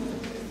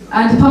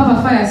 and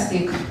Papa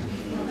Firestick.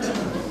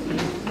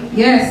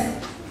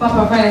 Yes,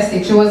 Papa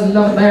Firestick, she was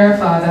loved by her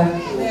father.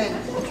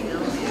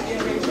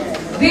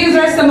 These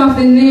are some of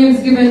the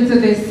names given to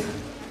this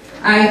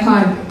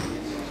icon.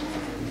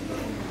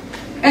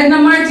 Edna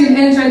Martin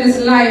entered this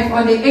life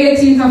on the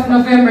 18th of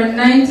November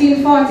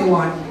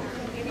 1941.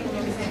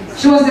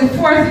 She was the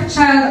fourth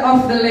child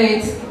of the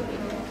late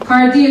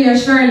Cordelia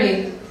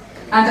Shirley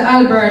and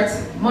Albert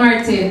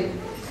Martin,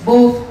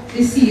 both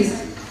deceased.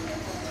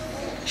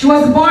 She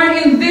was born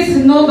in this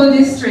noble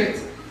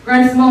district,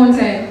 Grants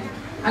Mountain,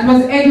 and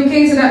was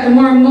educated at the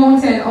Moore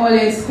Mountain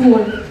All-Age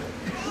School.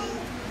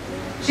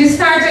 She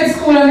started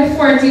school on the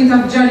 14th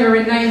of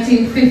January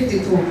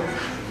 1952.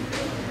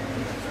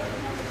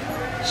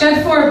 She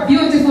had 4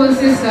 beautiful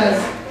sisters,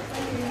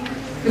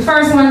 the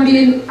first one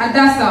being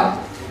Adassa.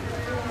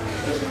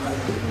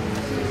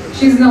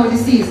 She's now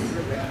deceased.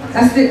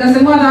 That's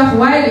the mother of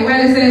Wiley.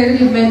 Wiley said I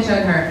didn't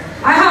mention her.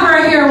 I have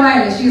her here,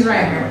 Wiley. She's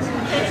right here.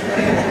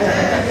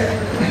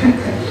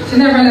 She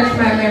never left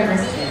my memory.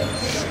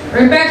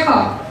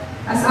 Rebecca,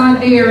 that's Aunt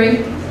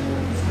Dairy.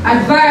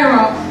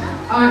 Advira,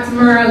 Aunt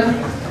Merle.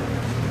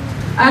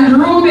 And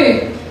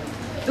Ruby,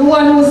 the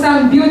one who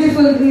sang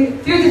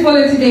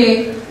beautifully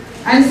today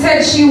and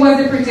said she was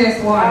the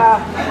prettiest one.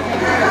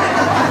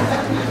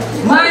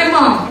 My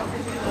mom.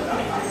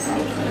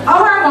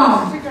 Our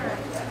mom.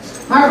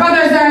 My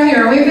brothers are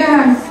here. Wave your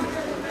hands.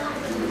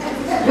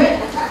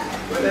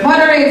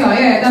 Moderator,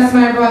 yeah, that's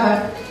my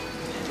brother.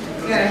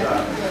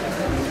 Yeah.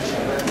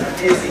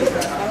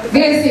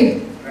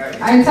 Gacy.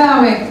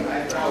 Aitawe.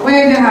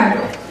 Wave your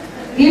hand.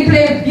 He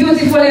played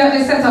beautifully at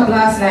the setup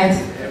last night.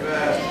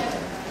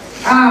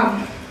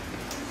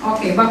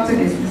 Okay, back to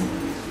business.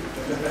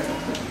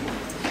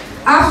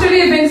 After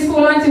leaving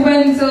school, Auntie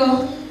went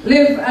to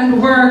live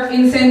and work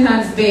in St.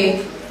 Anne's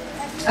Bay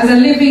as a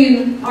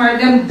living or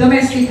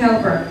domestic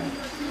helper.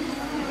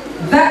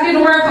 That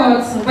didn't work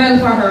out well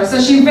for her, so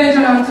she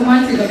ventured out to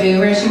Montego Bay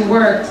where she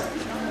worked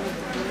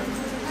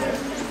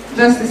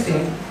just the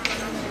same.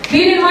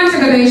 Being in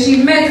Montego Bay,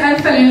 she met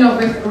and fell in love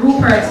with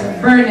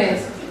Rupert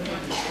Burnett.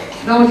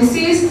 Now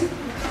deceased,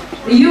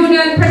 the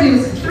union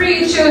produced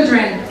 3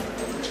 children: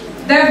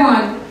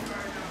 Devon,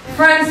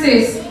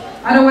 Francis,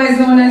 otherwise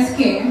known as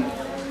King,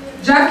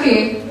 and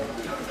Jackie.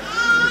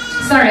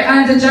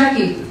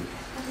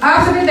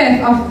 After the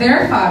death of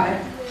their father,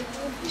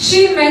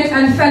 she met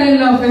and fell in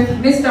love with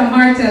Mr.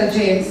 Martel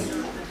James,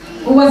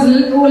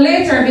 who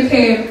later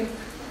became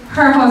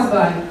her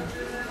husband.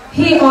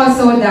 He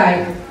also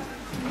died.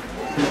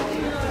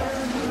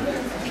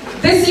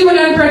 This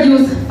union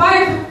produced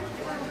 5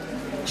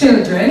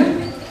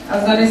 children. I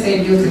was going to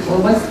say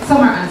beautiful, but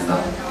some are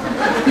stuff.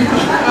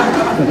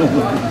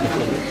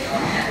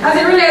 As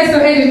it relates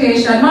to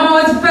education, Mama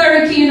was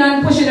very keen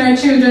on pushing her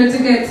children to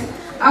get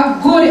a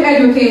good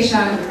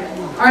education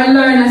or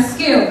learn a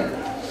skill.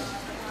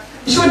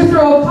 She would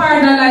throw a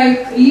partner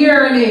like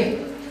yearly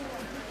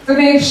to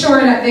make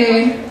sure that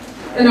they,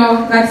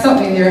 got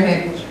something in their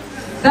head.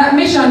 That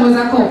mission was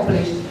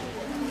accomplished.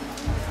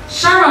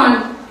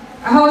 Sharon,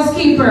 a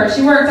housekeeper,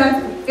 she worked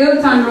at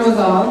Hilton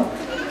Rosal.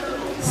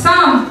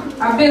 Sam,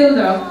 a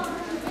builder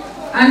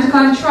and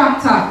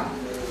contractor,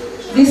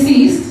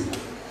 deceased.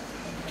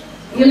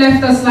 He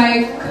left us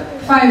like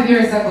 5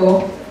 years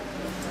ago.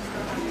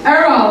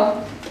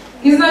 Errol,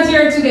 he's not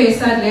here today,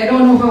 sadly. I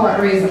don't know for what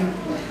reason.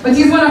 But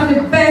he's one of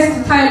the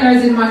best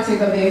tilers in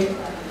Montego Bay.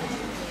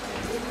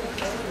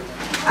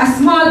 A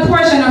small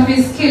portion of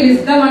his skill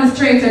is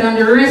demonstrated on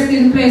the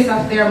resting place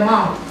of their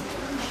mom.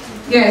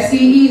 Yes,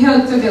 he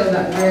helped to build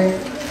that, right?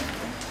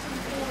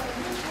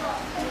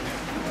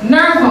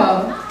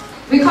 Nerval,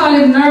 we call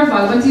him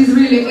Nerval, but he's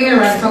really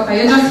Aaron Tucker.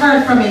 You just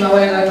heard from him a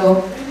while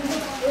ago.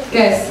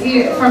 Yes,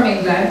 from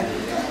England.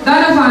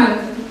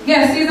 Donovan,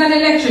 yes, he's an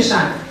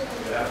electrician.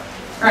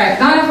 Right,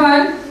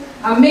 Donovan,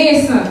 a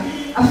mason,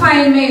 a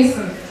fine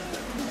mason.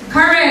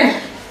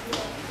 Karen,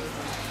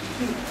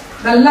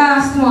 the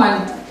last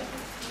one,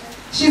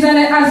 she's an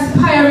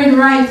aspiring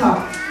writer.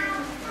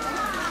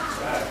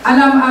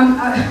 And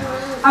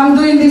I'm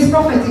doing this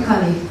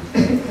prophetically.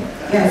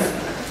 Yes,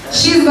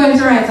 she's going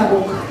to write a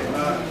book.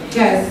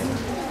 Yes.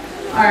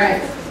 All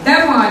right,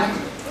 Devon,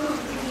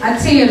 a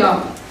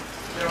tailor.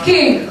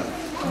 King,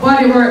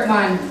 body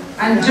workman,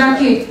 and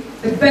Jackie,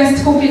 the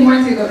best cook in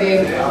Montego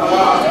Bay.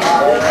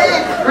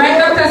 Right,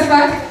 Dr.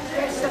 Scott?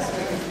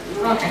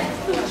 Okay.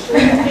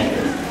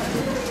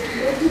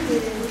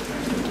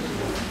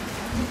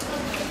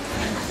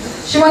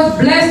 She was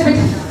blessed with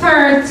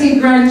 30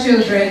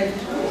 grandchildren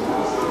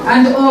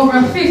and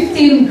over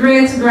 15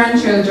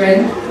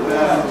 great-grandchildren.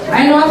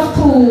 I know of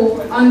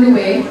 2 on the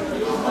way,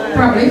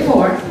 probably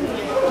 4.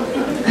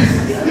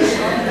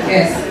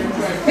 Yes.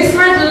 Miss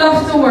Martin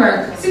loved to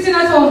work. Sitting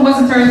at home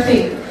wasn't her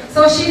thing.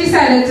 So she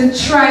decided to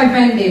try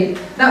vending.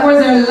 That was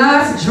her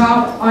last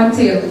job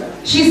until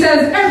she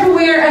sells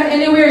everywhere and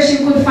anywhere she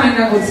could find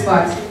a good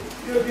spot.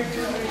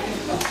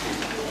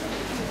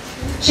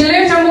 She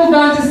later moved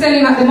on to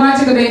selling at the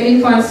Montego Bay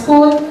Infant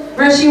School,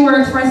 where she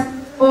worked for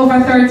over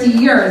 30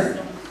 years.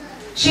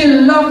 She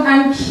loved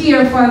and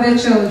cared for the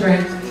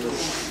children,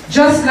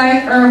 just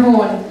like her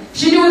own.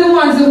 She knew the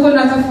ones who could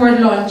not afford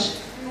lunch,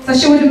 so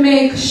she would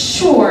make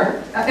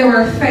sure that they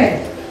were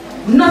fed.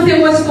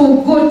 Nothing was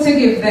too good to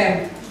give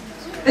them.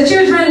 The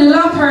children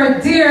loved her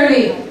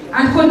dearly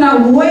and could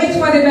not wait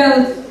for the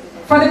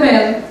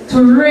bell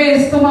to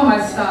race to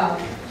Mama's stall.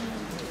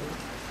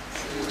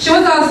 She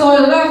was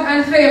also loved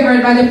and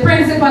favored by the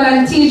principal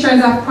and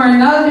teachers of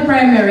Cornell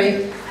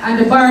Primary and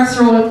the Barks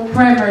Road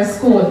Primary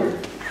School.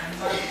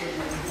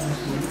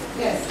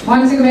 Yes,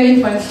 Montego Bay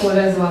Infant School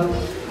as well.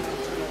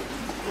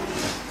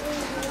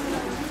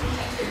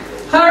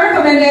 Her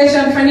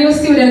recommendation for new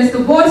students to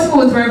both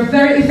schools were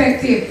very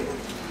effective.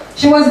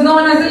 She was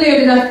known as the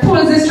lady that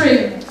pulls the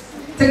string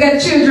to get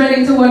children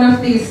into one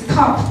of these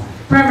top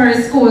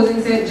primary schools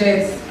in St.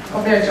 James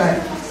of their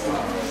choice.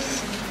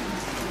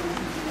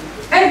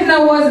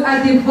 Edna was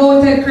a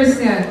devoted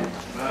Christian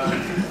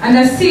and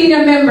a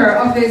senior member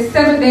of the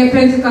Seventh-day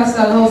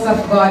Pentecostal House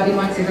of God in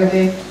Montego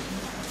Bay.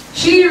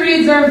 She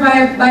reads her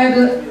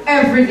Bible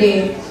every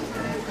day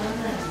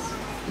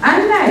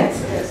and night.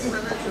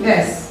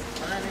 Yes.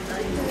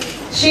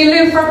 She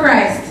lived for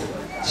Christ.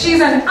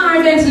 She's an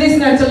ardent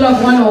listener to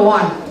Love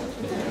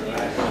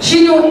 101.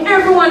 She knew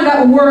everyone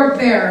that worked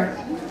there.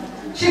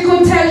 She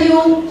could tell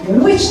you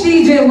which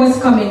DJ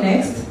was coming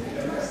next,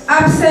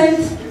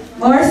 absent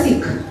or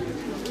sick.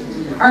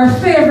 Her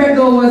favorite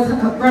though was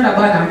Brother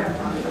Banner.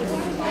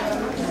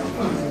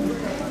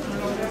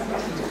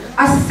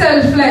 A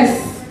selfless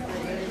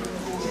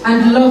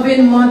and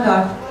loving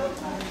mother,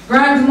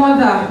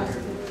 grandmother,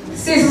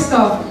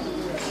 sister,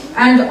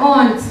 and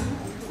aunt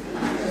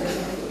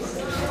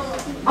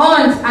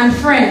and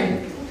friend.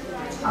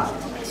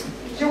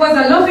 She was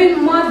a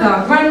loving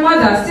mother,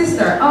 grandmother,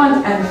 sister,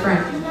 aunt, and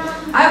friend.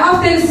 I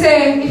often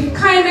say, if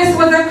kindness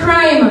was a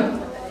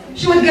crime,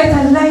 she would get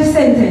a life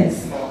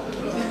sentence.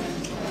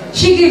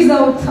 She gives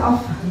out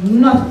of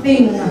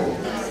nothing.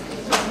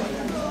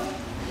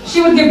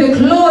 She would give the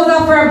clothes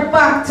off her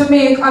back to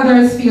make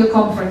others feel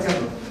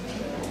comfortable.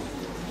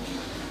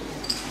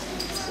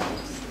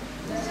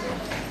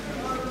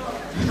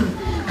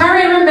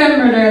 Karen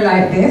remembered her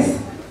like this.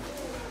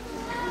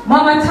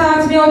 Mama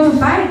taught me how to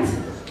fight.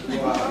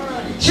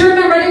 She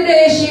remembered the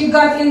day she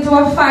got into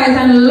a fight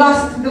and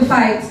lost the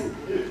fight.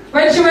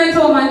 When she went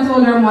home and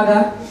told her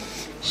mother,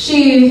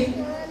 she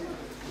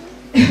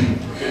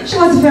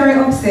was very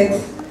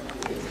upset.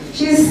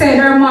 She said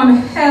her mom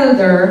held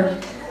her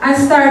and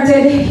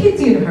started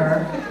hitting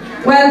her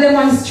while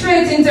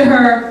demonstrating to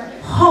her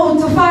how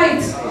to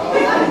fight.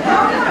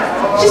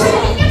 She said,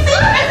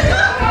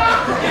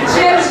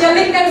 you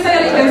lick them so, you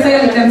lick them so, you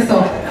lick them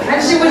so.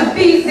 And she would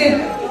beat the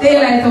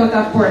daylight out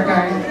of poor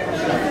Karen.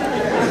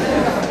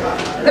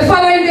 The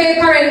following day,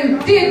 Karen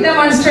did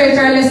demonstrate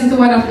her lesson to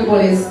one of the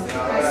bullies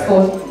at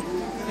school.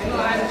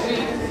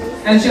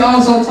 And she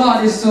also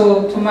taught this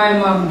to my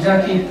mom,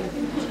 Jackie.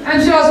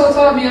 And she also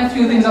taught me a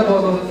few things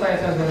about how to fight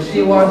as well.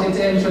 She wanted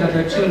to ensure that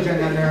her children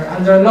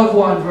and their loved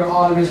ones were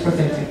always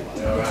protected.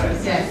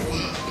 Yes.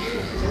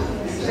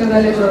 She was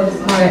a little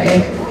mother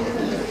egg.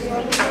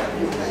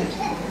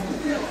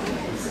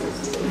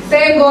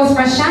 Same goes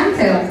for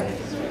Chantel.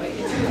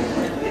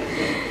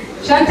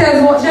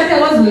 Chantel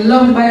was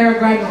loved by her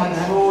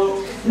grandmother.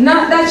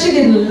 Not that she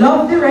didn't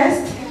love the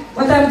rest,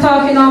 but I'm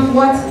talking of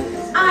what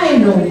I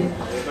know.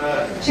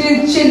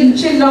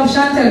 She loved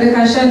Chantel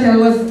because Chantel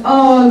was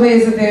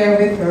always there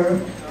with her.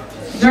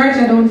 George,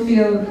 I don't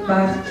feel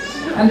bad.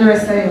 And the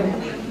rest of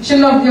you. She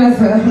loved you as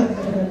well.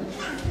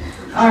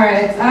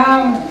 Alright.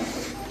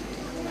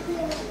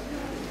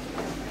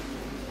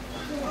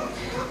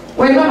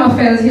 When Mama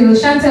fell ill,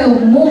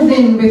 Chantel moved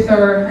in with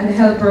her and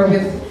helped her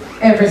with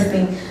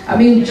everything. I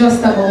mean, just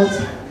about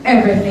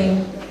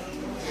everything.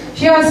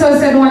 She also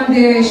said one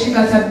day she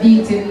got a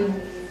beating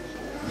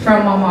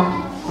from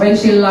Mama when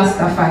she lost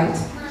a fight.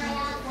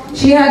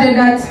 She added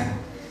that,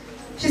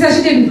 she said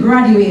she didn't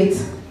graduate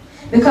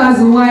because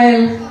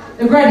while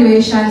the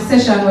graduation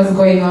session was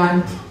going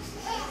on,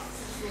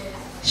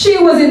 she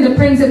was in the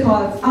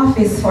principal's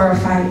office for a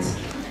fight.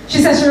 She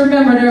said she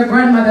remembered her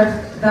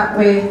grandmother that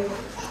way,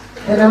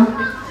 you know.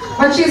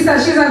 But she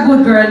said she's a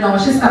good girl now,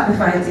 she stopped the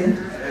fighting.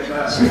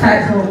 She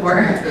fights no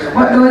more.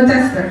 But don't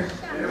test her.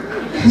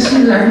 She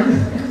learned.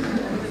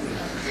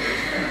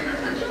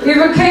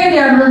 Even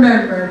Kenyan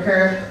remembered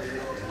her.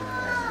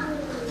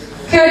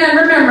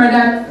 Kenyan remembered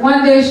that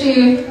one day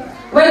she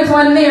went to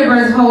a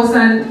neighbor's house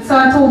and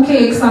saw 2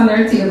 cakes on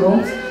their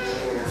table.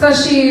 So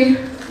she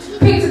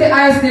picked the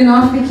icing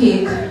off the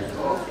cake.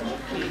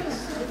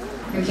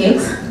 The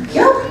cakes?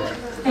 Yep.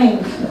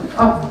 Thank you.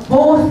 Of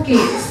both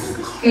cakes.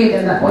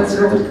 Kenyan, that was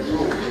rude.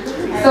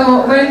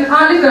 So when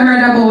Annika heard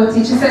about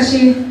it, she said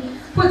she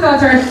put out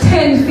her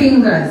 10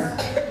 fingers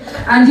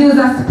and used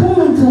a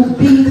spoon to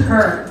beat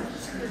her,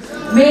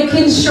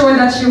 making sure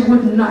that she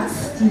would not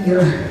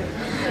steal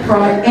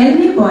from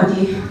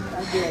anybody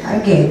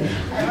again.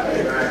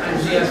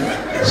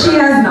 She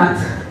has not.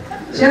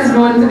 She has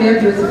grown to be a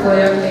beautiful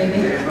young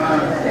lady.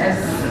 Yes.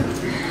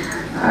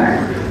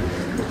 Alright.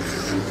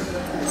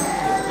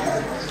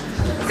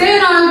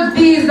 Saying all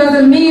these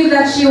doesn't mean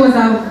that she was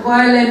a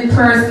violent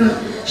person.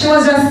 She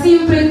was just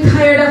simply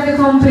tired of the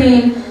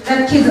complaint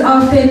that kids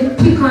often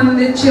pick on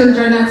the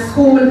children at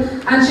school,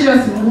 and she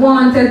just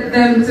wanted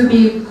them to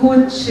be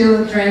good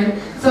children.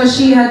 So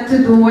she had to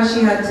do what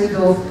she had to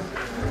do.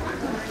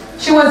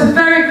 She was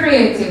very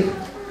creative.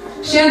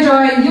 She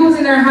enjoyed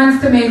using her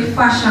hands to make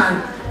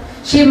fashion.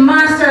 She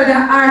mastered the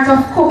art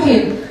of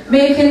cooking,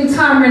 making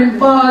tamarind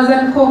balls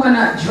and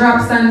coconut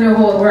drops and the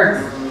whole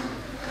works.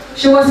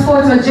 She was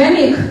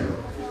photogenic.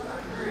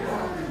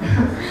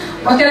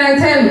 What can I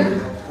tell you?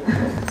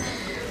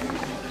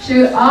 She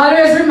will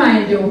always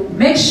remind you,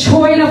 make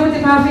sure you don't put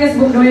it on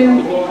Facebook, don't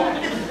you?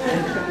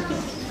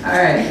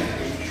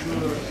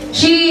 Alright.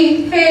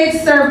 She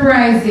hates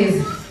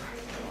surprises.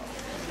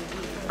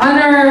 On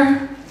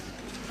her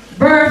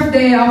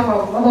birthday of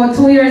about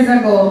 2 years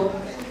ago,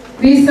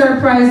 we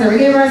surprised her. We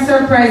gave her a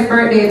surprise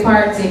birthday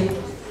party.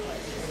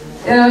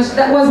 You know,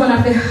 that was one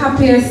of the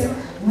happiest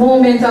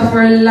moments of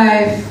her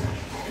life.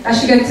 That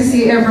she got to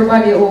see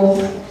everybody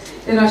who,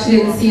 you know, she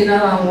didn't see in a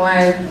long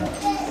while.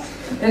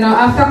 You know,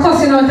 after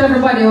cussing out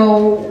everybody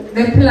who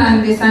they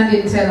planned this and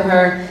didn't tell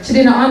her, she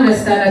didn't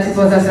understand that it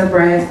was a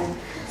surprise.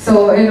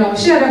 So, you know,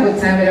 she had a good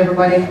time with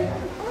everybody.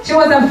 She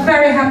was a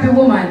very happy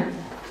woman.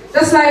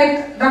 Just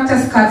like Dr.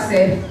 Scott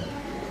said,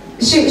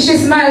 she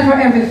smiled for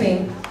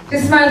everything. She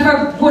smiled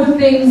for good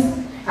things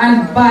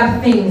and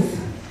bad things.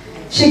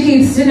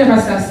 She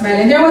never stopped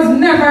smiling. There was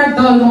never a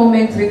dull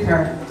moment with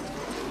her.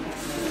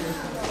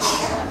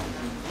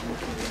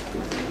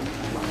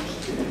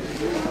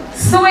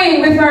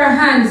 Sewing with her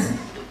hands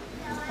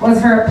was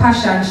her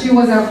passion. She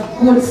was a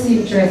good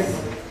seamstress.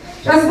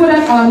 She was good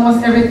at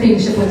almost everything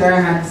she put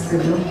her hands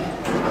to do.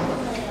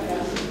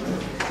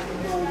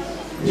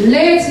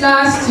 Late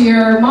last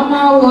year,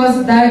 Mama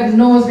was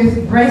diagnosed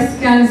with breast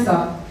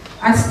cancer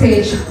at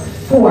stage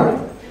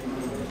 4.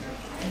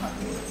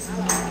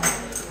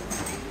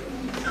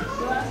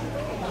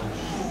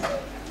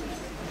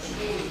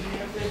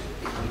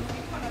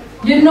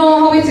 You know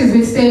how it is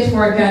with stage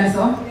 4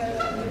 cancer?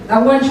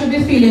 That one should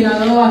be feeling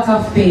a lot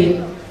of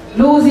pain,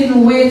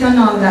 losing weight and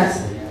all that.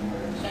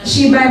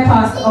 She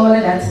bypassed all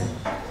of that.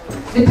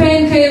 The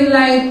pain came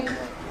like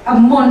a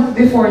month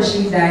before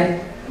she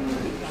died.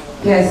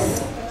 Yes.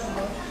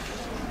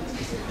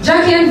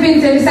 Jackie and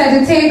Vincent decided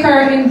to take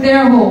her in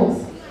their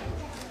homes.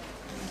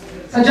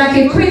 So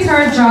Jackie quit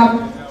her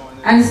job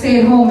and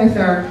stayed home with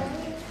her.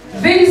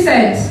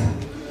 Vincent,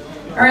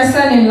 her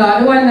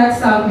son-in-law, the one that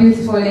sang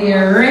beautifully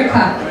here,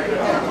 Reka,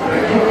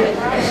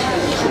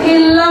 he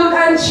loved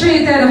and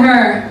treated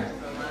her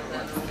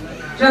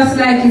just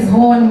like his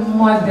own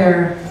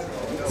mother.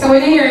 So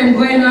when you hear him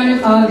going on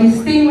with all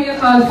these things we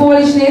call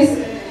foolishness,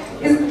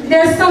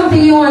 there's something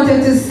he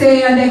wanted to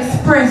say and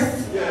express.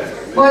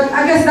 But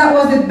I guess that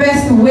was the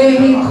best way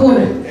he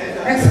could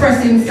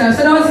express himself.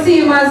 So don't see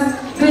him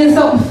as doing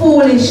something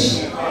foolish.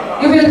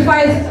 He will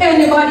fight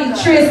anybody,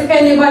 trace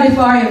anybody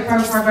for him,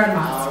 for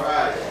grandma.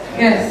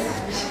 Yes.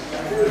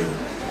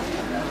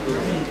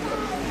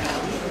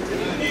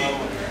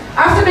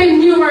 After the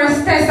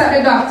numerous tests at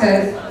the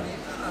doctor's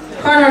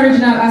Corner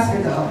Regional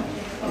Hospital,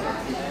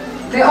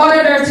 they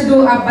ordered her to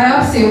do a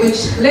biopsy,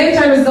 which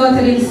later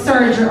resulted in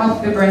surgery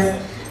of the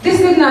breast. This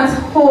did not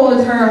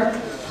hold her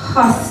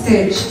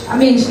hostage. I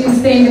mean, she didn't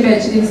stay in the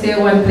bed, she didn't stay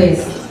in one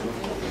place.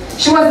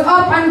 She was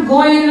up and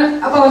going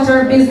about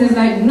her business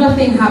like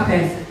nothing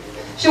happened.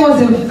 She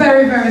was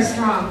very, very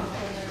strong.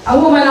 A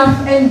woman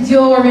of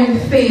enduring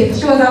faith.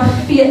 She was a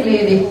faith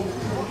lady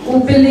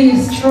who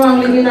believed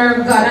strongly in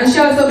her God. And she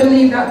also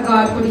believed that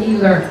God could heal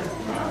her.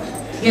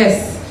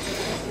 Yes.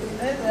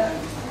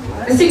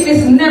 The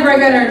sickness never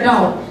got her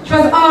down. She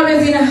was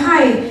always in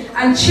high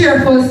and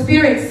cheerful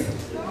spirits.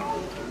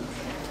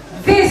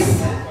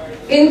 This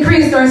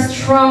increased her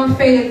strong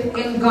faith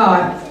in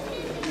God.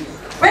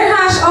 When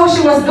asked how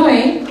she was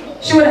doing,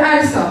 she would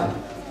answer,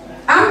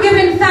 "I'm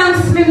giving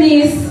thanks to my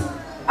niece,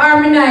 or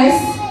my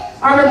nice,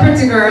 or my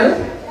pretty girl,"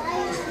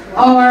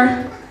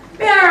 or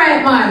 "Be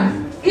alright,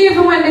 man,"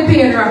 even when the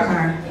pain rocked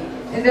her.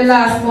 In the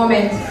last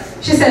moment,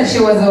 she said she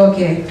was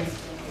okay.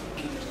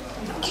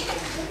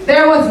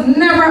 There was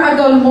never a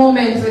dull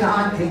moment with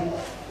Auntie.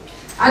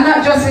 And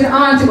not just with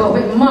Auntie, but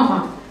with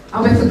Mama,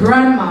 and with the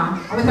grandma,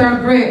 and with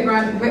her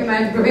with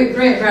my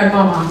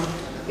great-grandmama.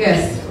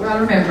 Yes, we all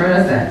remember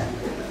that.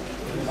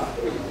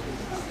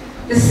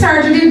 The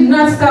surgery did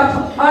not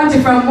stop Auntie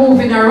from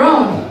moving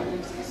around.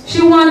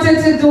 She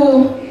wanted to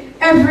do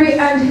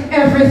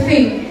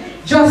everything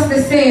just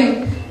the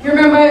same. You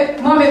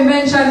remember Mommy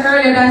mentioned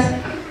earlier that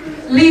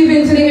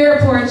leaving to the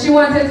airport, she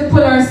wanted to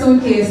pull her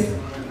suitcase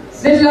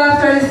little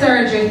after the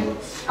surgery.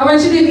 And when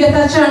she didn't get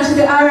a chance, she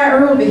said,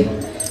 "Alright, Ruby,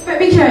 let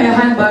me carry your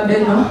handbag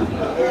then, no?"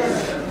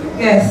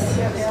 Yes.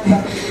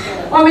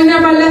 Mommy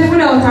never left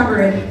without her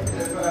bread.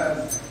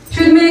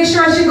 She'd make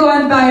sure she go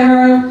and buy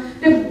her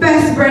the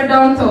best bread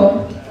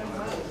downtown.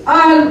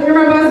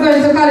 Remember I was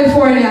going to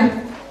California.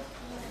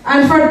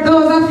 And for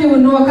those of you who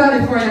know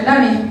California,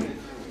 Danny,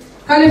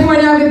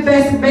 California has the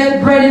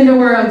best bread in the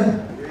world.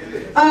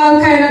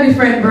 All kind of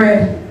different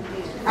bread.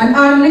 And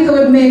Aunt Nika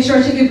would make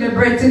sure she give the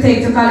bread to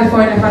take to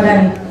California for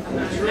Danny.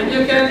 And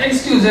you can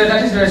excuse her,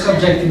 that is very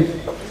subjective.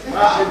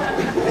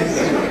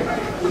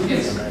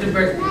 Yes, the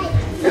bread.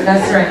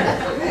 That's right.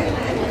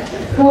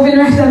 Moving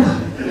right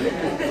along.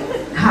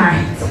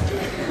 Alright.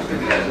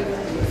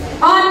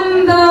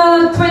 On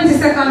the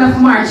 22nd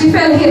of March, she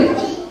fell ill.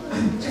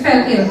 She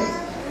fell ill.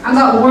 And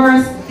got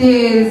worse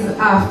days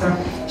after.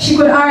 She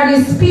could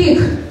hardly speak.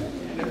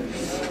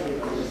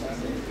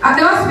 At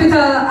the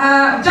hospital,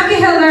 Jackie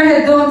held her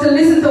head down to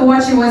listen to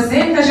what she was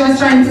saying because she was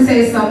trying to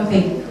say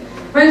something.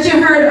 When she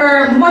heard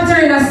her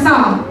muttering a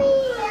song,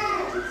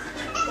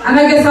 and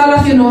I guess all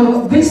of you know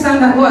which song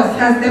that was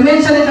because they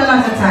mentioned it a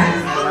lot of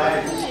times.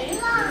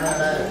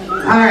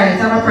 Alright, I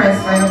have a prize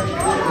for you.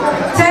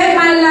 Take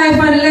my life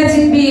and let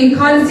it be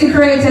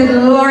consecrated,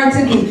 Lord,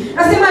 to thee.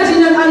 Just imagine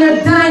that on your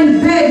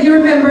dying bed, you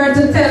remember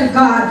to tell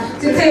God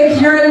to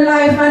take your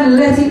life and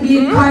let it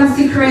be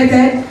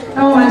consecrated.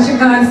 No one should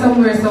gone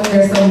somewhere.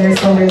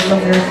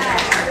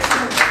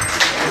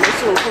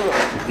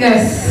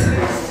 Yes.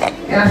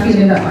 Yeah, I'm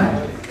feeling that one.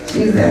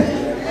 She's there.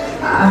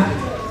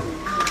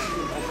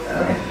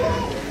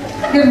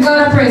 Give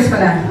God a praise for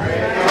that.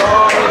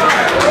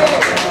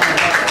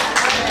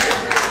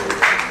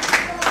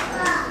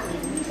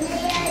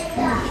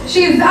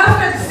 She's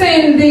after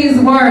saying these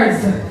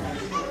words.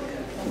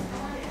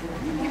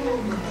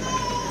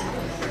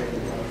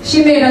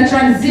 She made a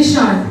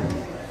transition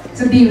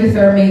to be with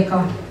her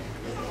Maker.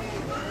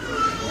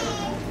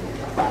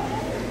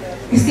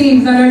 You see,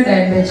 it's on her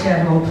deathbed, she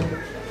had hope.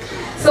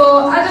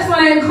 So I just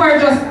want to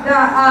encourage us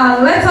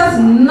that let us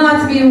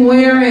not be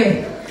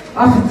weary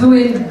of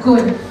doing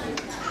good.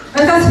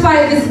 Let us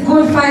fight this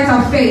good fight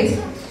of faith.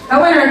 That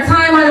when our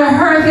time on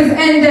earth is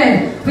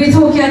ended, we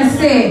too can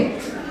say,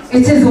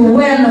 it is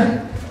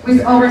well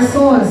with our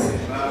souls.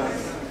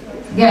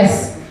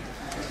 Yes.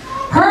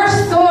 Her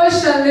soul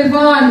shall live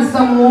on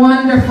some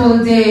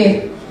wonderful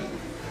day.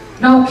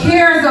 Now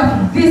cares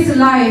of this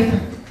life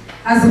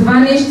has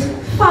vanished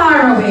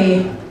far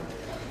away.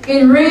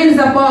 In realms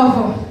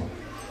above,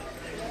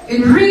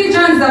 in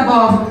regions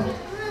above,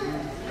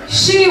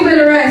 she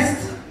will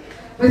rest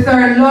with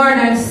her Lord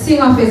and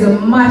sing of his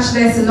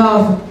matchless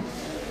love.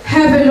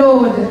 Heavy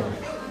load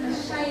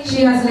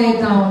she has laid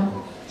down.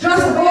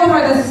 Just over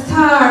the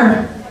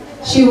star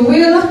she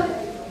will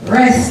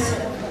rest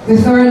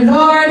with her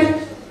Lord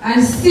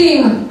and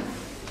sing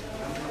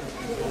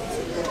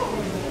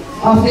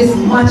of this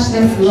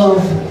matchless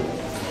love.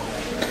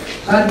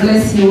 God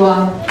bless you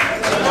all.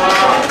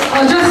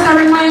 Oh, just a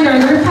reminder,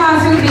 the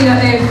repast will be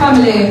at the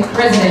family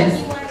residence.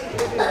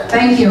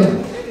 Thank you.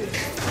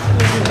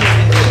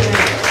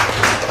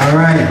 All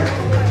right.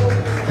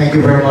 Thank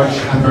you very much,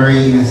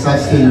 Anne-Marie. You start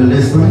still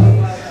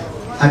listening.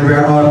 And we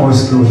are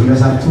almost close. We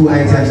just have 2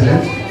 items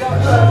left.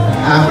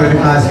 I'm going to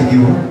be asking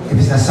you, if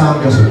it's a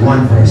song, just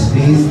 1 verse,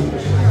 please.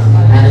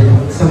 And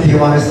if something you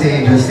want to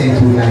say, just say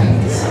 2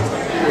 lines.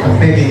 I'm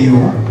begging you.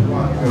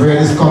 The rain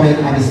is coming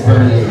and it's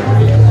very late.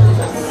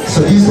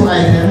 So these 2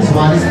 items,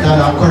 one is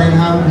Donna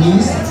Cunningham,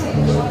 please,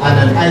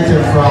 and an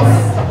item from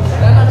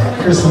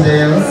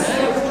Christendale,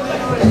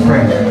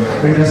 friend.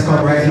 We just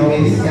come right now,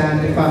 please, and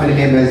the family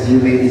members, you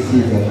may be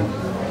seated.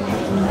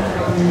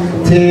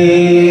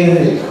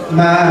 Take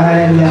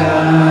my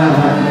love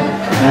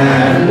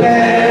and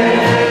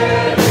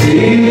let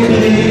it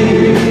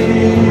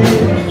be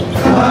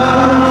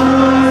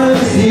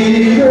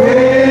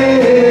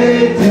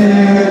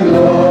consecrated,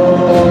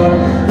 Lord,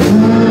 to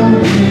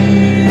me.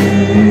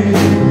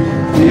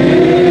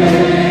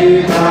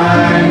 Take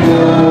my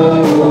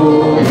moments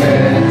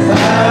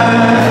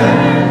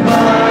and my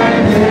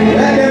days.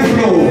 Let them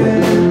flow.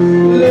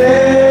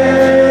 Let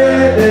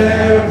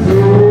them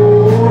flow.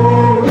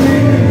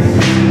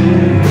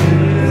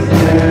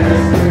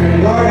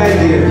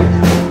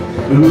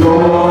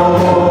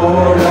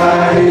 Lord,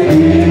 I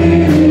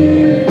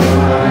give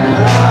my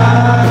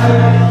life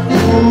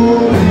to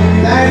thee,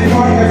 and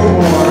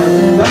forevermore,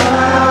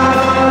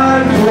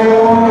 and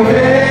forevermore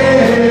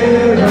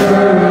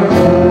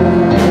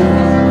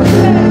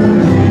to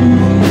thee.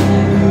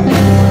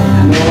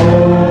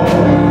 Lord,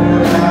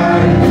 I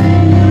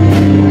give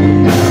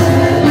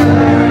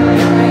my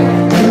life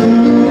to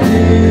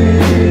thee.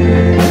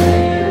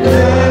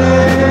 Let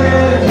your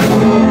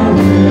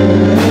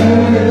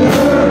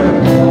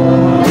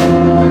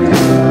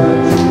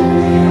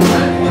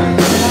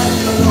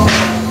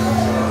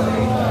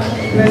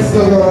Bless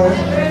the Lord.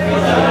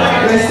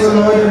 Bless the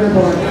Lord,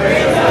 everyone.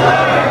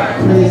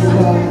 Praise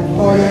God.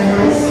 All your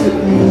hands with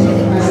me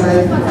as I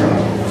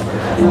pray.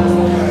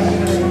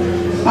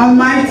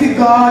 Almighty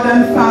God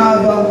and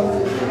Father,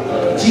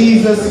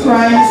 Jesus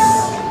Christ,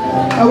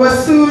 our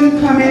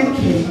soon coming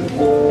King.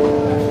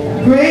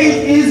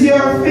 Great is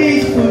your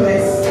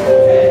faithfulness,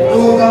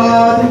 O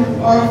God,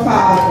 our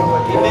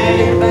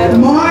Father.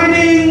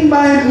 Morning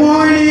by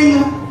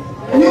morning,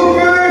 new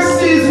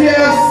mercies we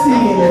have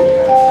seen.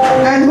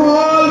 And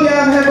all we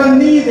have ever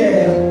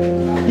needed,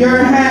 your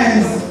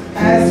hands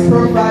has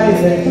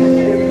provided.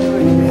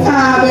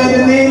 Father, in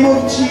the name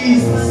of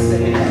Jesus,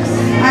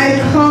 I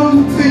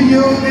come to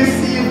you this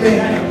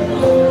evening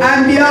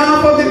on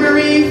behalf of the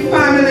bereaved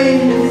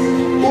families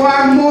who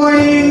are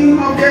mourning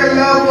of their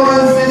loved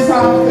ones this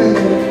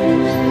afternoon.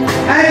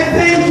 I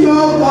thank you,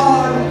 O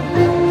God,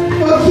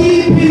 for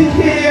keeping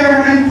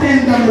care and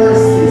tender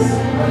mercies.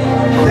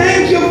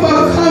 Thank you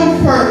for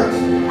comfort.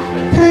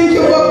 Thank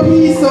you for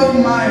peace of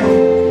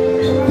mind.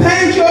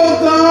 Thank you, oh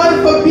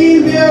God, for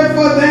being there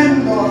for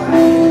them, Lord.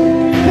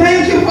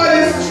 Thank you for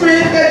the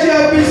strength that you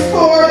have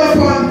restored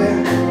upon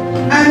them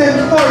and the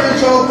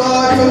courage, oh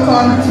God, to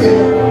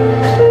continue.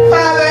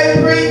 Father, I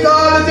pray,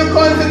 God, that you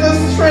continue to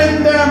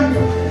strengthen them.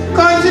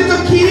 Continue to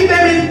keep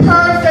them in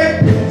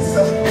perfect peace.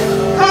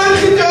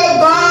 Continue, oh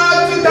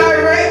God, to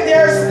direct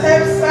their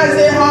steps as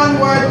they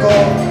onward go.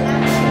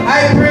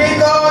 I pray,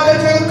 God,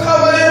 that you will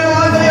cover them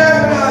under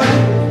your blood.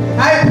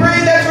 I pray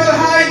that you'll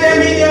hide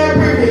them in your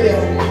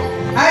pavilion.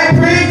 I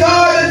pray,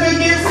 God, that you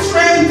give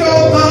strength,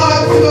 oh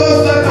God, to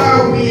those that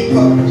are weak.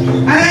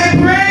 And I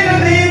pray in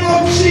the name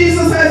of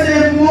Jesus as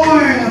they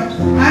mourn.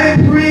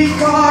 I pray,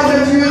 God,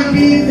 that you will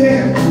be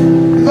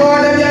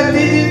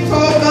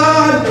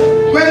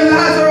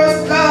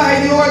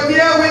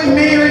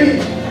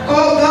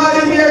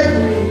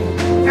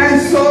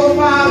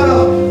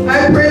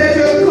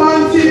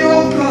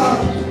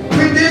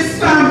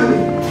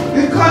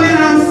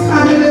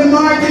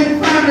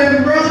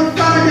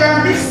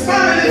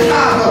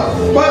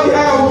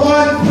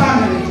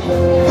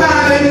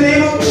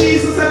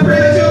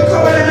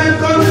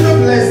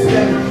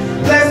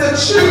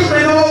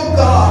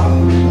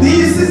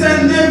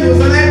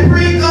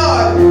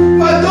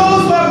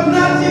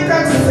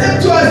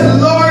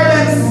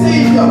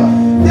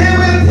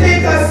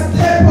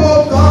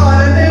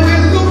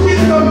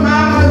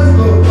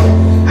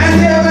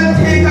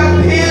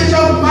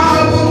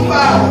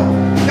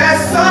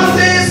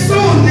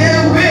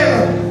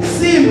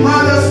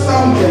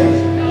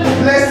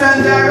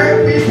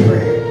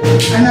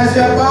And as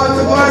you're about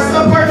to go on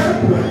supper,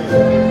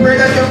 pray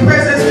that your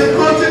presence will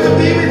continue to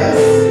be with us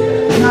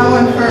now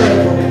and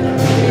forever.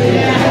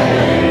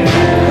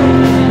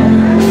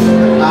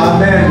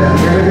 Amen.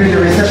 We're going to do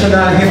the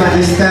recessional hymn at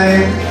this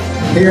time.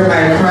 Hear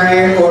my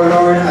cry, O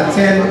Lord,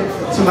 attend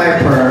to my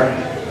prayer.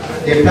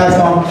 The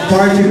platform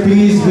party,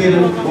 please,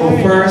 will go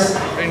first,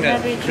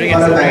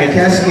 followed by a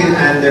casket,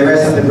 and the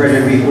rest of the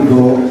brethren we will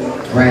go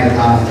right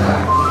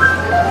after.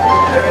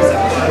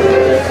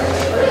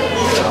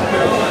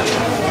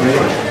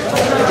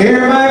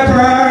 Hear my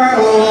prayer,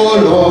 O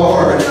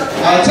Lord,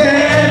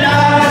 attend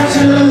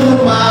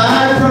unto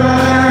my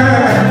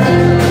prayer.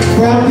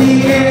 From the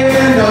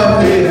end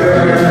of the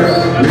earth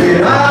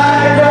will I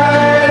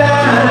cry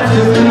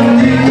unto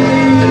thee.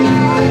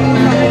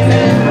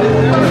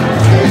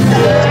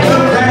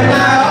 When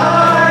my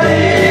heart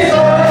is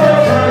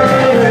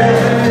overwhelmed,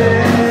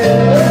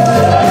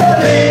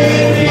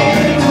 lead me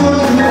to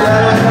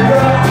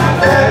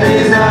that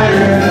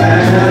desire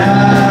land.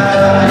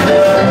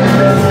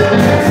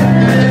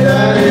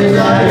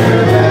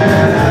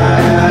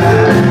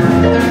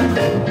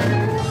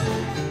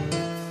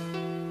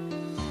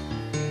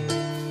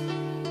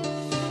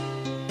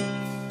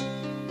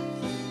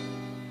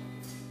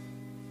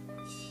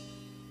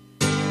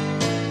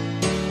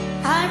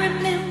 I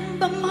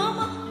remember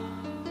Mama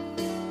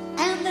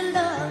and the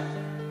love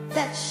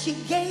that she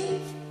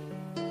gave.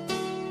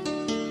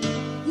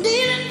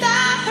 Kneeling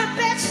by her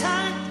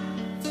bedside,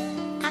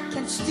 I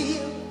can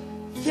still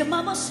hear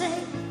Mama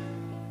say,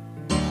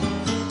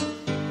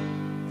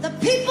 the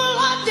people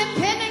are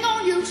depending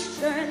on you,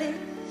 Shirley.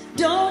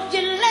 Don't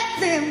you let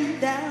them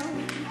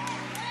down.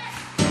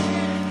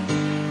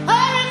 I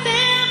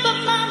remember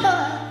Mama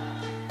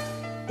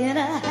in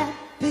a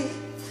happy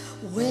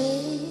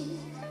way.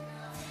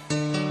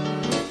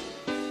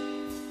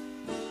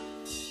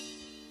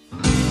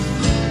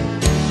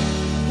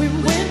 We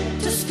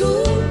went to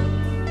school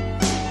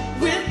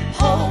with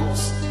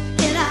holes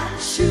in our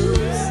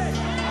shoes.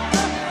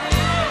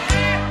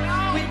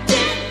 We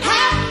didn't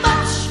have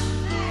much,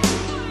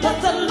 but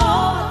the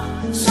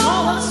Lord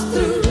saw us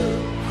through.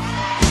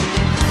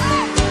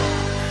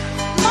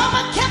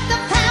 Mama kept the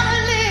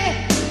family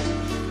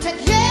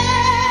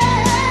together,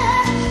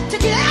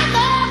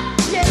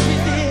 yes she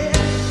did.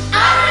 I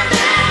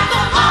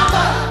remember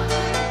Mama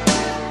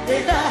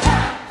in a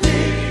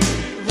happy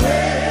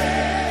way.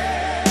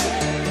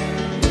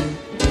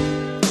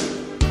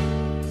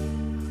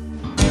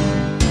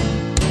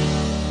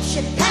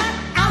 She packed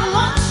our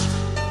lunch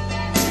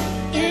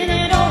in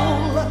an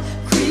old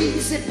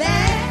greasy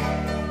bag.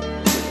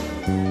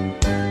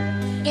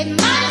 It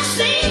might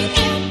seem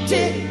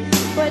empty,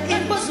 but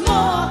it was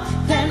more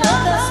than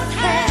others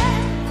had.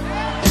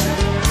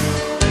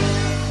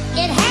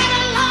 It had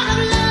a lot of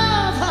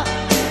love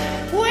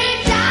way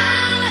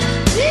down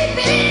deep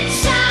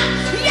inside.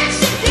 Yes,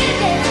 it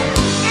did.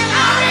 And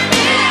I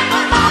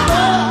remember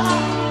Mama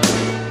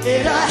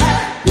in a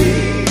happy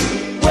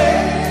way.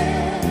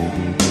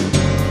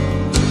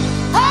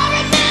 I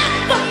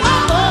remember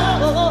Mama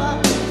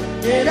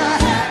in a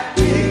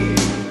happy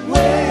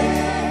way.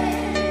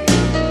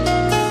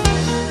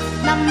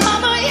 Now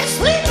Mama is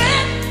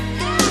sleeping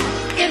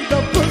in the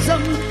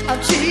bosom of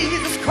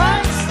Jesus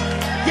Christ.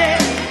 Yeah.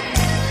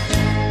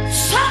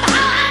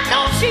 Somehow I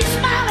know she's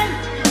smiling.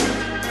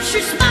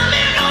 She's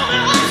smiling over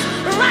us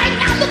right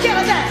now. Look at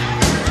her there.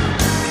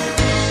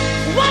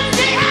 One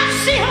day I'll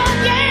see her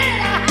again.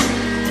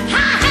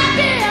 How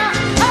happy I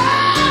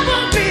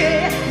will be.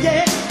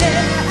 Yeah.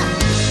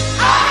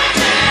 I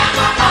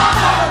remember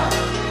Mama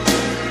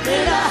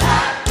in a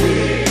happy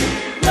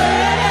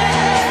way.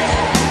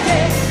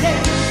 Yeah.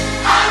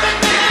 I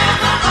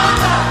remember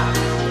Mama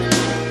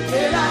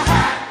in a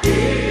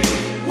happy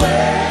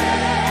way.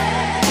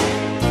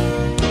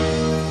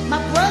 My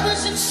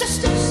brothers and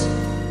sisters,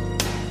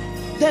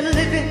 they're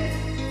living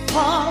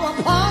far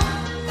apart.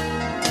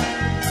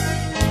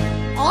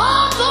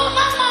 Although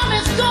my mom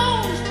is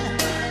gone,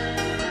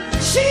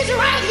 she's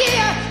right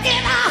here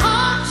in our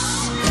hearts.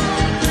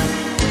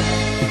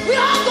 We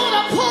all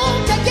gonna pull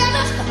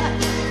together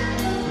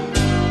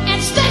and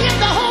stay in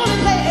the holy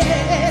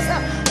place.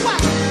 Why?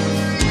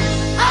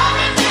 I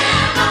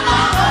remember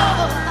Mama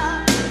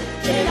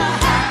in a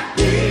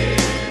happy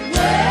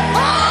way.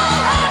 Oh,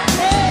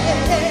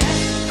 yeah.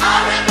 I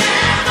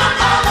remember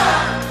Mama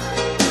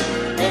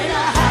in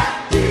a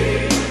happy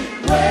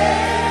way.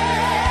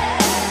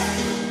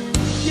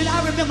 You know, I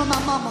remember my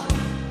mama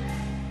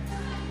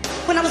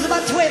when I was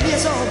about 12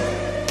 years old.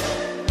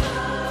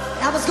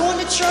 I was going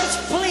to church,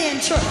 playing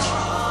church.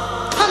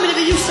 How many of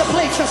you used to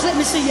play church? Let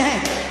me see your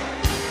hand.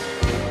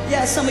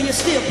 Yeah, some of you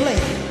still play.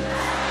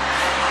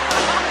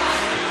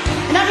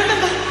 And I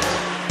remember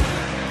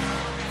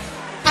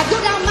I go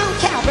down Mount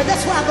Calvary,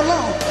 that's where I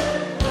belong.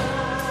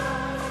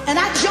 And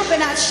I'd jump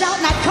and I'd shout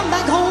and I'd come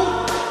back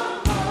home.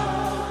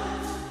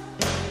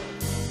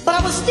 But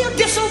I was still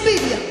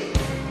disobedient.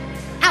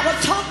 I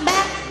would talk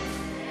back.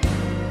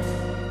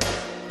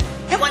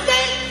 And one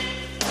day,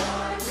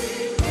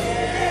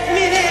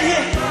 me and Ann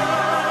here,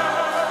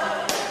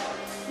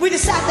 we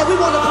decided that we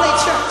want to play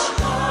church.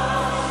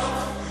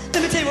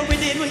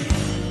 did.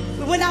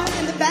 We went out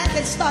in the back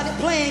and started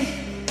playing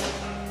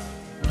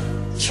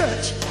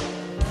church.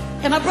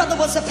 And my brother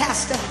was a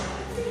pastor.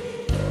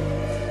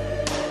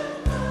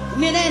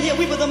 Me and Ann here,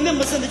 we were the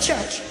members in the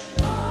church.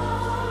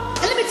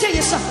 And let me tell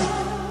you something.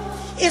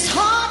 It's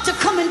hard to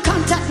come in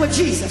contact with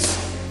Jesus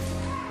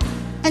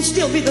and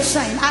still be the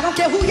same. I don't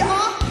care who you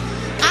are.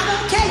 I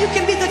don't care. You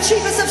can be the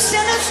chiefest of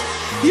sinners.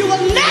 You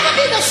will never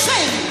be the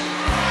same.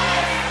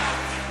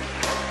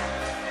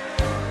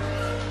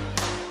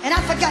 And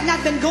I've forgotten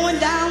I've been going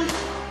down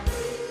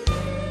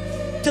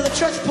to the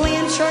church,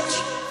 playing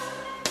church.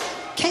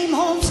 Came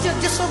home still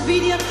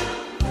disobedient.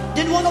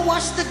 Didn't want to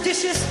wash the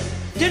dishes.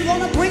 Didn't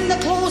want to bring the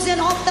clothes in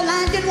off the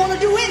line. Didn't want to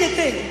do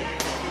anything.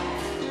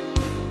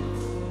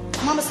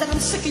 Mama said, I'm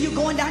sick of you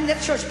going down to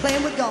that church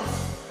playing with God.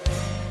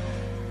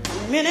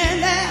 And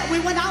then we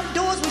went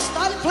outdoors. We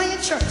started playing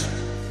church.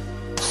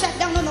 Sat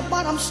down on the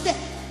bottom step.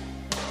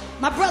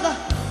 My brother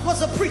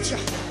was a preacher.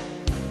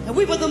 And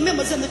we were the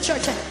members in the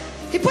church. And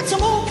he put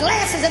some old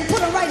glasses and put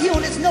them right here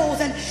on his nose.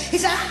 And he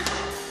said,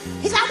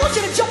 I want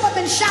you to jump up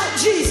and shout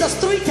Jesus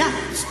 3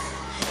 times.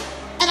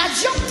 And I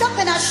jumped up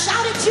and I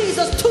shouted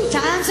Jesus 2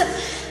 times.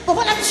 But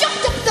when I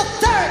jumped up the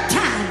 3rd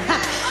time,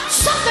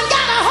 something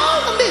got a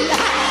hold of me.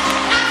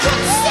 I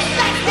couldn't sit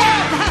back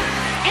down.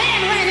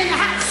 Ann ran in the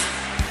house.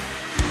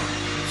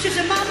 She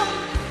said, Mama,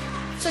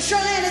 so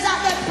Charlene is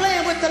out there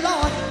playing with the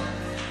Lord.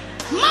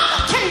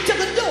 Mama came to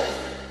the door.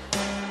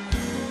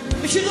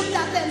 But she looked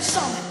out there and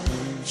saw me,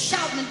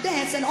 shouting and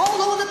dancing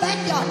all over the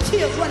backyard,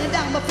 tears running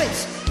down my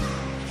face.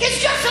 It's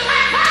just a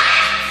laugh.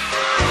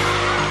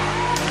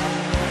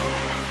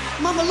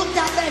 Mama looked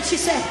out there and she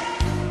said,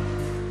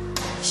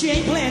 she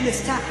ain't playing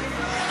this time.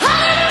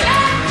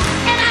 Hallelujah!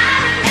 And I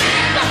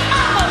remember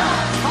Mama.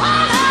 Oh,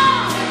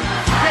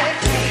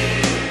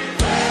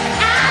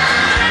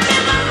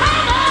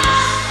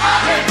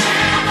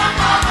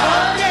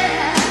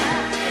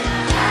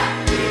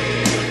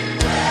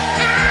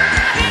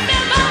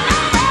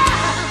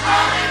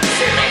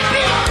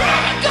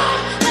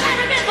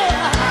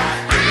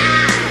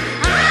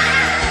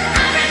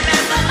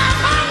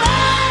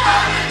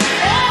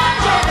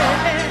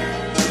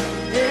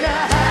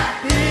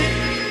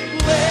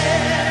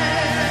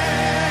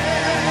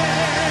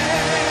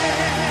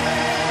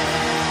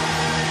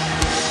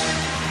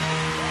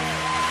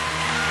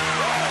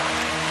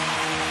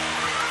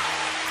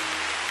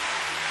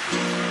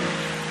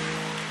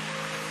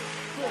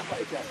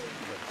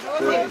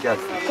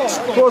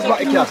 Close back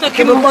the casket.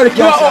 Tell me,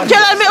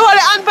 hold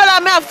on, fella,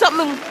 I have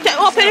something.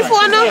 Open the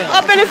phone now.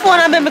 Open the phone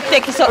and let me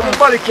take you something.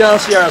 Nobody can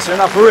see us, you're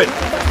not for it.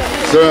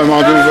 So, I'm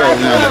going to do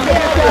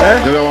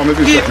that. You don't want me to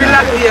do Keep it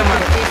like here,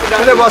 man.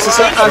 You never see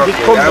some Andy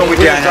come down with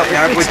the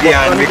hand. Put the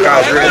hand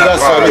because we're in the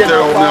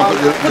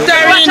Put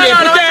her in there,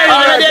 put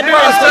her in there.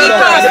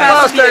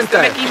 Pass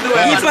time.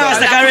 He passed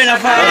the Karina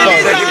fire.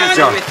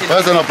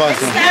 Where's the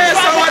pastor? Yes,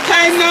 our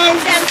time now.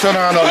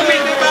 Sanada.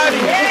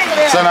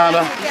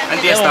 Sanada. And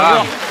the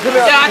star.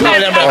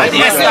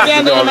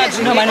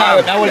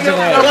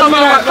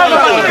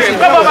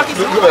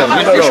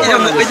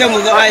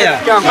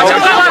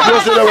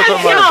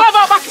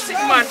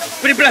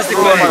 Put the plastic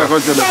man.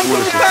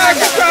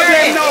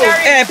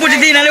 Hey, put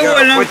it in and the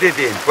hole now. Put it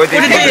in. Put it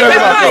in.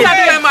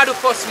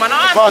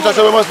 Pastor,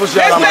 so we must push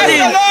it on.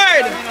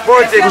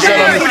 Put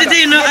it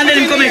in and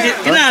then come in.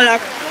 In all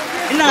lock.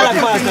 In all lock,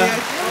 Pastor.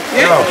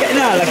 In all lock.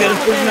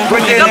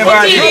 Put it in the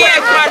body.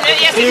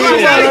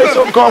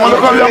 Come on, look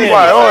how young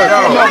boy.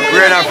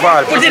 Rain and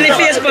fall. Put it in the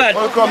face, bud.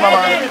 Come on,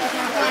 man.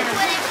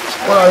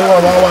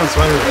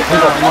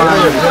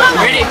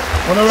 Ready?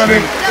 Ready?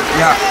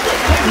 Yeah.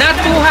 Not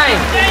too high.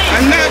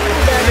 And not.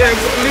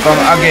 Come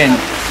again.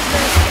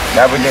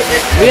 That would do.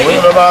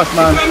 The boss,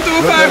 man. Come too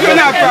far, we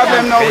have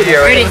problem now.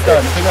 Ready?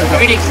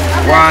 Ready?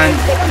 1,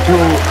 2,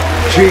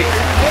 3.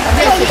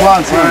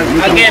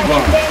 Again.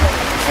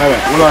 Alright,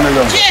 hold on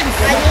again. Watch.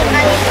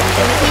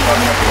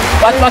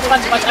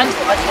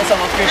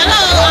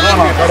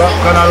 Hello.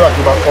 Can I rock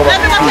you back over?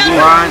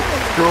 1,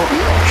 2,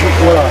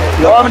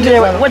 3.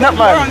 What's up,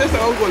 man? Around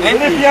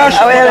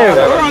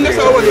this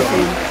over the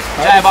field.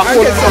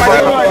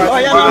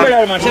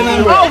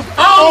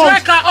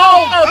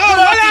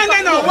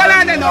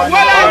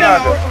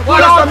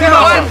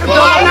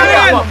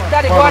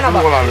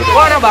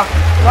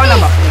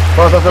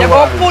 You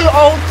go pull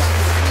out,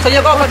 so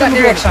you go that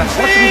direction.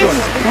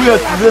 We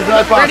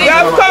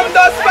have come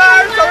thus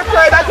far, so we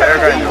pray that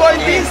everything go in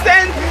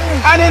decent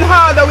and in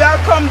order. We have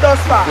come thus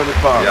far.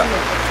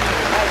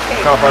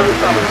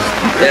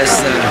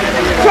 Yes, sir.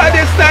 So at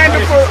this time,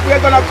 before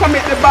we're going to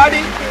commit the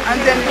body and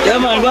then...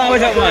 Yeah, man, go on with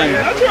that, man.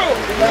 Not true.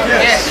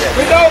 Yes.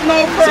 Without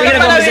no further... So you're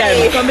going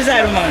to come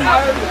beside me, man.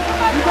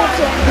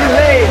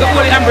 delay. Go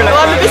pull the umbrella. You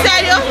want me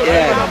beside you?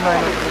 Yeah.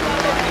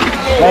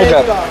 Like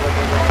that.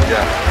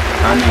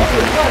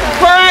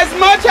 For as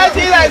much as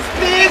he has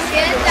pleased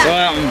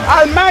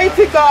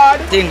Almighty God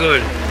in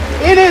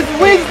his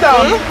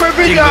wisdom,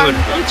 provision,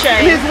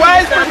 in his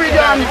wise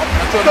provision,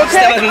 to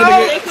take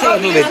out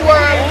of this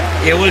world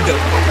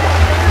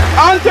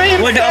unto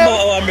himself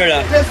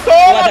the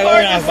soul of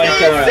our deceased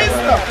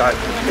sister.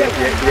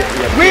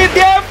 We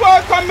therefore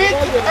commit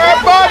her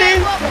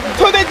body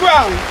to the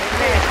ground,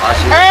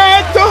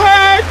 earth to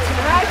earth,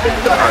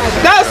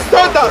 dust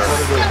to dust.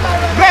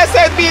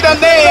 Blessed be the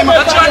name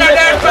of the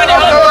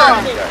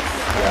Lord.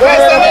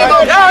 Bless the name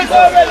of God.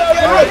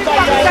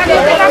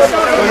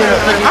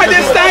 At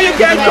this time you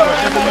can come.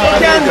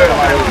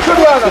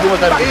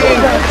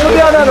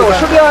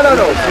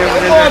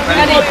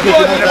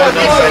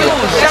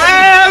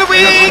 Shall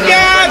we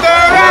gather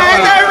at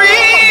the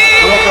river?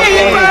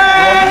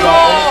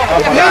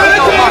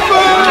 Beautiful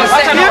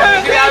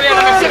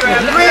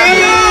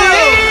river.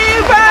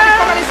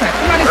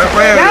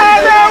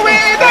 Gather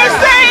with the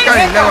saints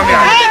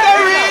at the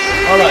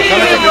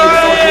river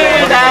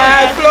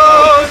that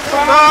flows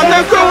from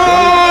the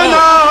throne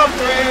of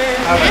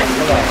grace.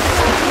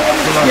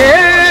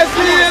 Yes,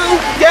 we'll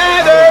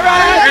gather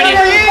at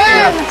the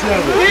river.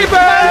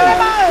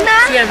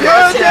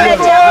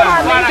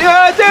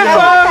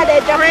 Beautiful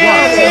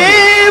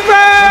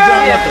river.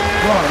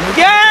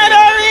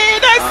 Gather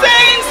with the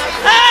saints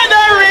at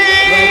the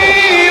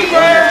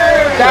river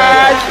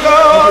that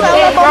flows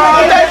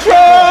from the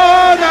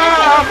throne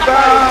of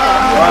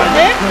God.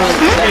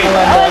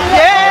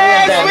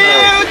 Yes,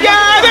 we'll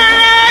gather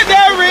at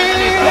the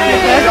river.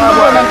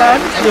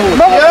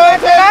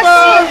 Beautiful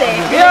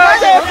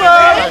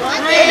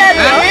river.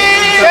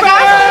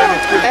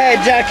 Hey,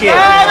 Jackie.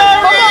 Gather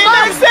with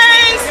the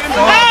saints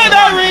at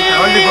the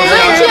river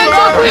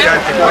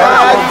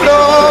that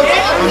flows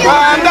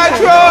from the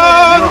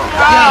throne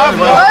of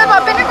God.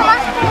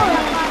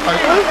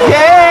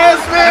 Yes,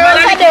 we'll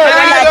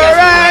gather at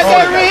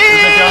the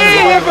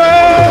river.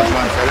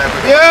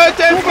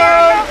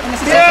 Beautiful,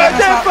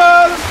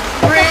 beautiful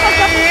river.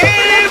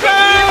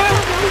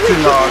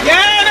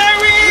 Gather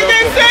with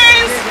the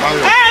saints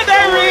at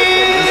the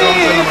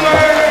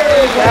river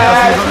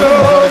that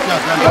flows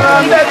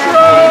from the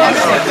throne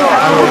of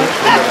God.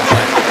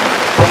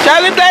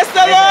 Shall we bless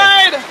the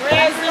Lord?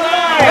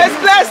 Let's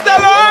bless the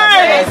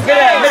Lord.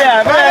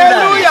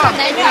 Hallelujah.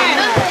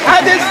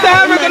 At this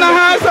time we're going to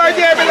ask our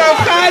dear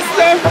beloved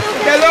pastor,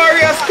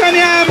 Delorious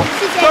Cunningham,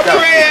 to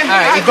pray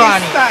at this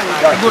time.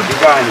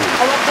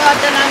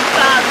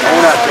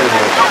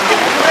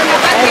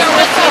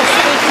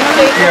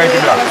 Here's the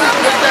block.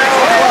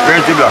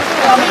 Here's the block.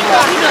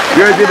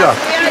 Here's the block.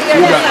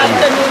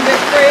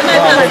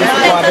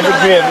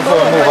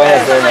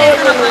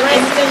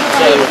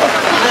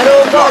 And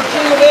oh God,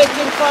 you're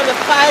waiting for the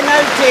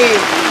final day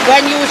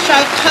when you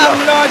shall come,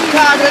 Lord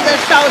God, with a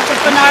shout of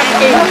an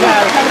archangel.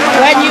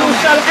 When you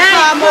shall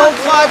come, oh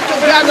God, to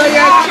gather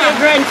your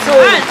children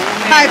soon.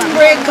 I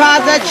pray,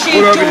 God, that she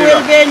too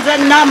will be in the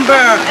number.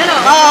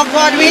 Oh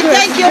God, we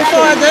thank you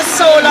for the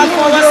soul of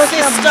our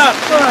sister.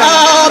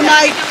 Oh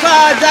my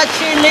God, that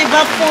she live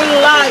a full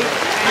life.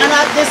 And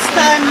at this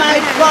time, my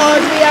God,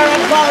 we are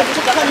about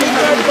to commit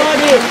her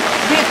body.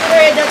 We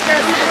pray that her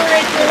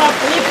spirit will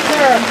uplift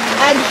her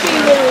and she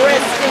will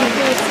rest in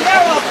peace. Hear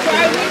our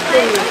cry, we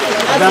pray,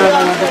 as well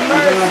as the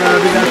mercy.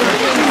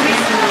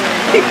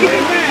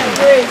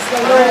 Praise the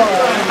Lord.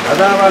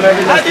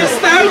 At this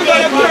time, we're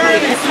going to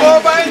turn this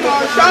over in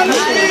our Sean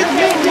Street.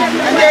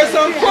 And there's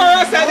some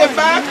chorus at the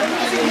back.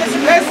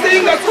 Let's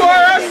sing the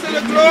chorus to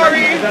the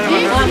glory of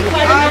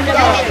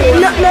God.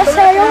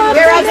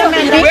 Where are the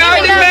men? Where are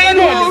the men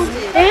who?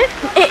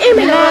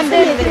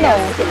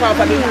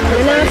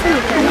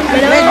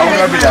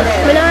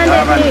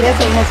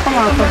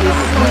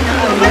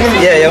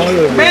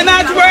 Men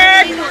at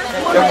work.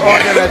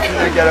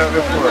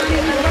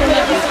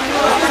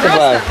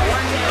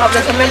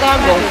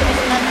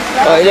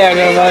 Oh, yeah,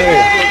 no, no.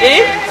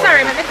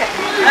 Sorry,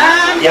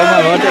 Yeah,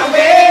 man, what?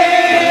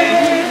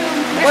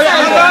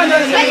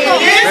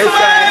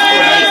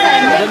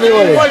 Let me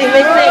hold it.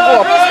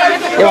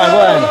 Yeah, man, go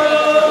on.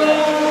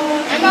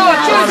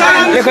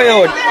 Look at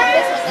you.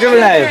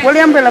 Juvenile. What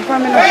the umbrella for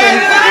me?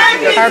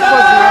 Our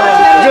cousin.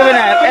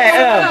 Juvenile. Hey,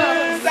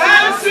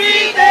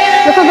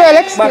 Look at girl,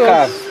 excuse. back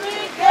up.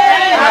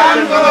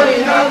 I'm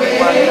going away.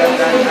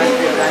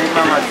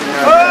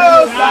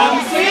 Oh, some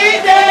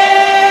sweet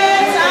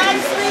day, some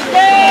sweet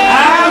day.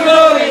 I'm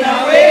going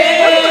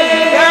away.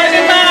 There's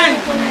a man.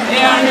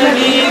 And to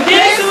leave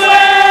this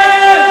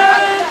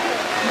world.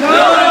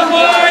 No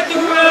more to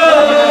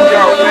roam.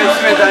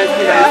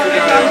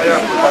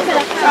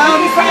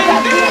 Some sweet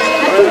day.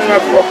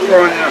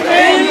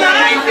 When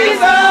life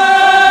is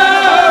over.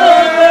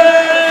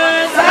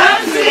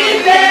 Some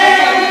sweet day.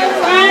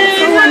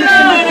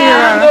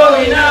 I'm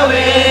going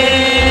away.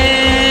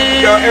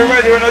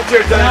 Everybody want to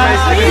church and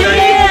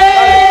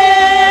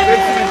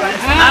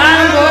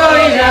I'm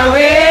going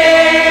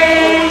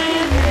away.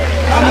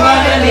 I'm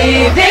gonna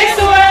leave this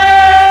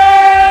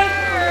world.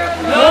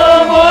 No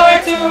more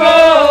to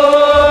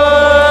roam.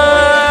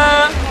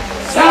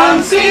 Some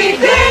sweet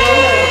day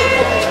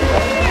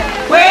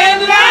when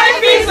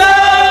life is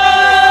over.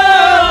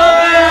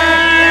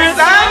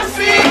 Some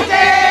sweet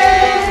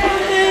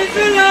day,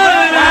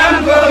 Lord, I'm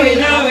going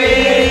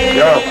away.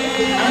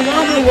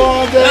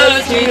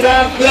 The street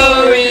of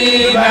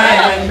glory by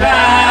and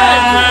by.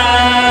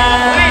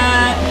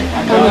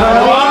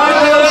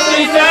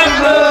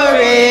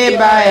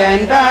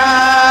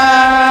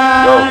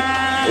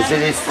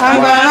 I'm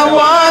gonna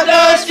walk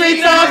the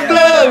streets of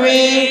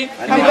glory.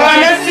 I'm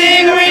gonna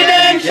sing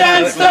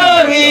redemption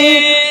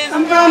stories.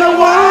 I'm gonna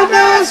walk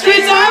the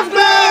streets of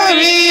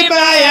glory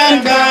by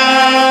and by.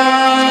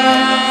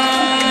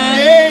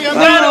 I'm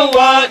gonna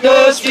walk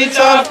the streets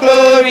of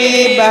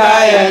glory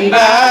by and by.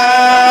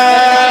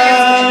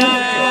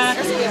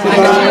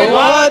 I'm gonna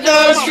walk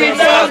the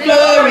streets of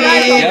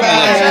glory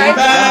by and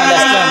by.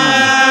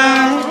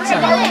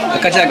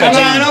 I'm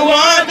gonna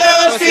walk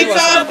the streets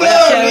of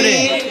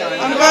glory.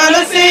 I'm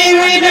gonna sing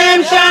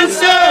redemption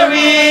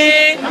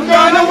story. I'm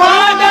gonna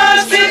walk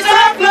the streets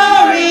of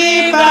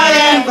glory by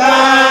and by.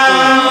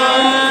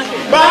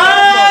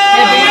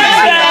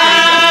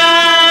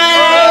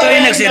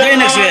 Turn next way, turn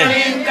next way.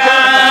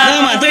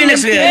 No man, turn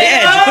next way. The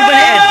edge, put on the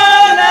edge.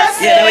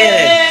 Yeah, the way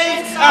there.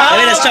 The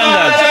way the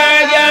stronger.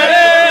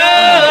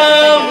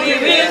 We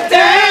will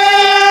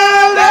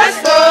tell the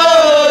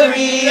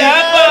story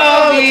of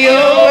how we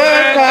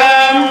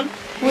overcome.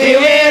 We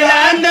will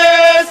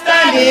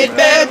understand it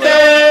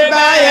better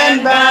by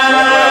and by.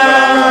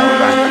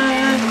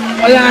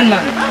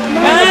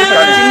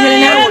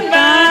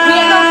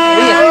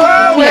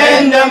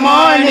 When the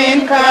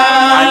morning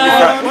comes,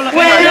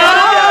 when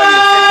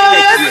all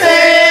the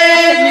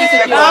saints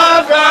of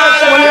God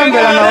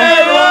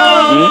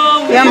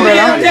we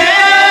will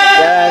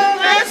tell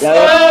the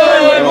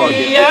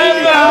story of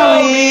how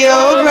we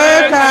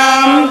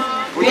overcome.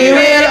 We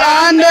will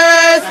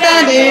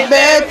understand it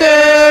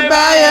better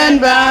by and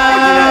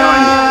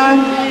by.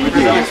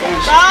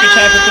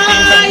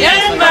 By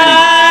and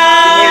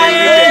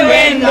by,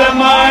 when the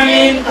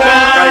morning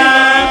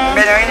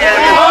comes,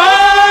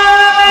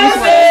 all the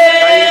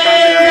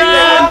saints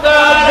of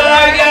God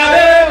are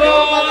gathered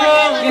home.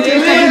 We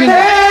will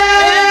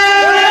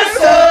tell the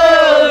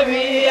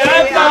story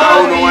of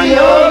how we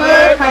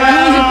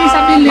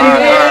overcome. We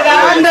will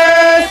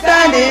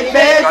understand it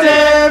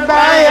better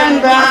by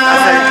and by.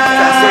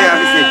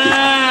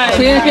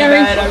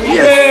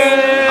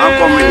 Yes, I'm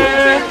coming.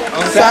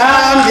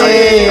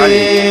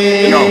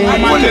 Someday,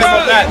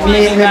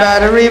 meet me by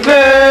the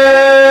river,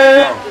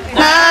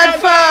 not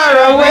far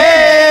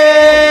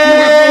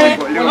away.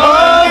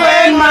 Oh,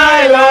 when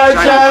my Lord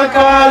shall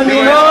call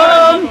me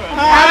home,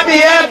 happy,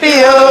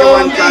 happy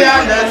home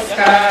beyond the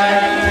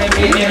sky.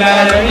 Meet me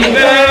by the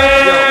river.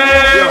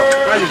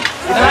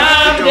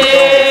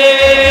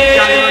 Someday,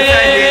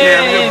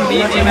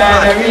 meet me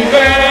by the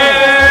river.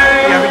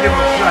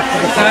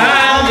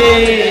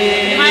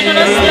 Someday,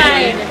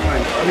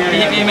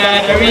 meet me by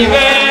the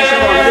river,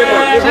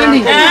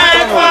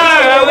 not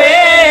far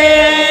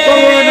away.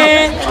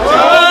 Oh,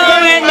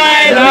 when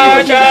my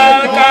Lord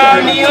shall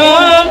call me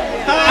home,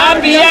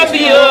 happy,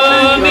 happy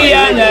home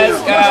beyond the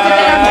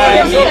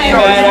sky. Meet me by the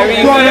river.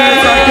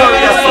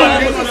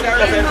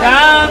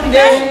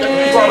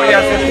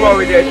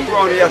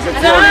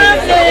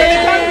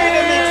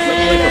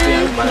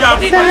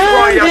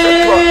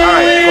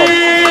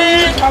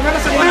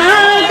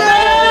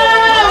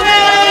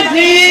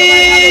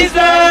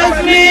 Jesus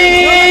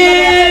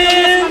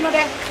means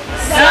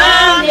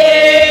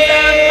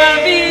someday I'll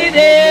be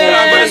there.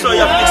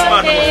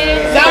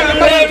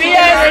 Someday we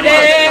are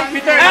there.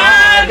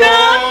 I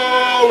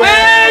know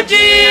where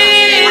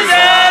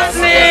Jesus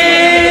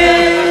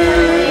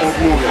lives.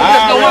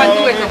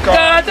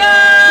 Got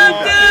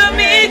up to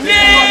meet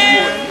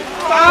him.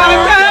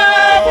 Got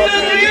up to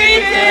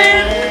greet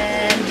him.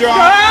 Joy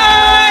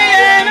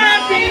and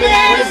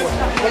happiness.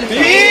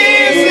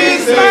 This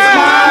is my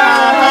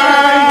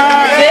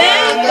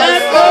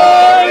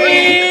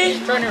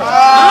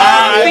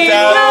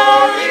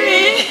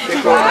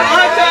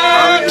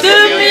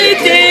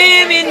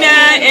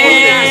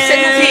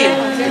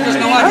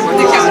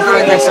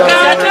I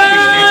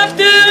love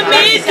to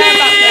meet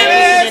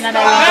him. I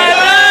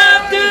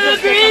love to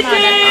greet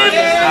him.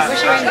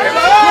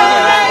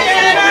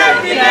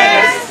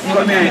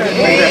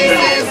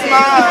 This is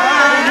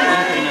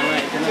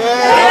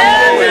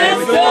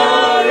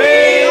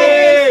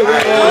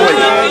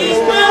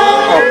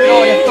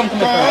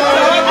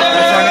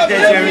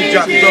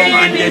Drop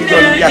down and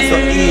then just so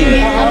in.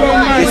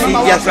 You see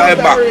just our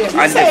back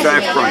and this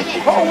our front.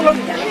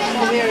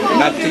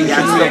 That thing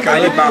should make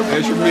on the back.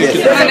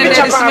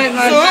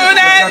 Soon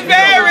and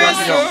very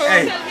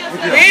soon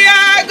we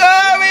are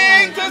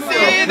going to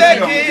see the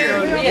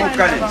King.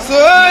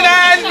 Soon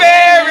and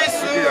very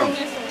soon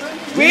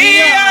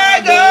we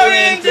are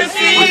going to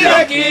see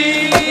the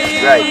King.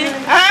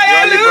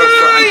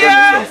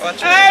 Hallelujah,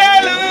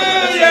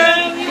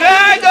 hallelujah. We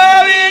are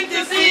going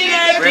to see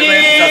the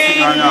King.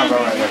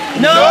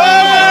 No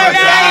more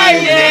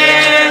dying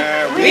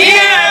there. We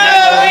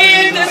are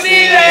going to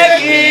see the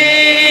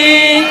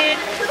King.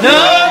 No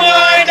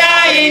more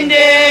dying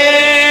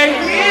there.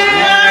 We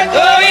are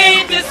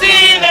going to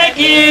see the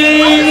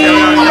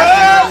King.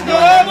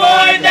 No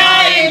more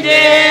dying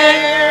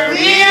there.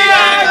 We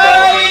are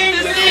going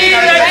to see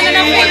the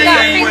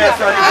King.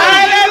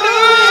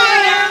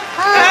 Hallelujah,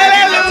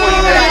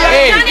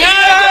 hallelujah. We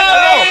are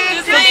going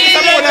to see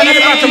the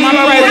King.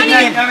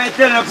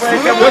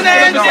 We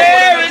are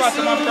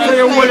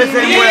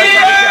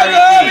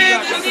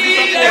going to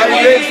see the King.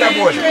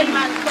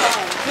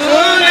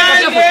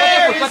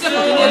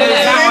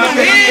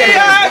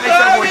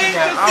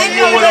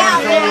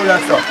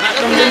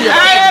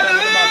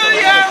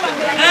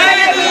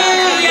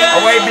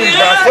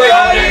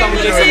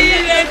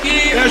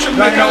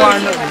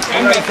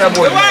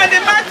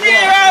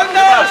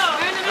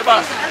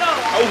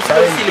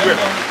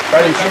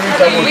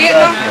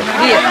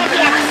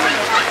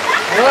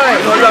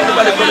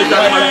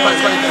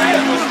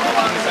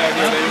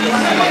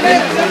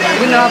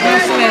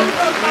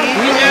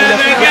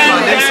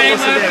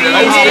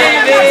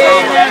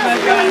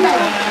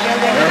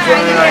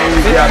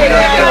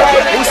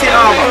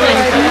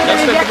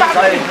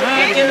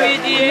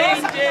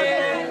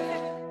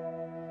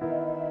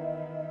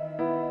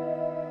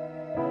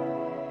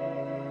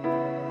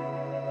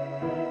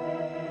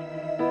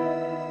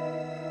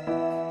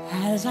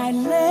 As I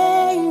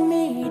lay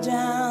me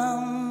down,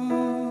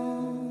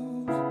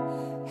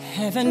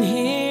 heaven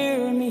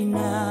hear me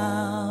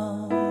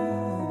now.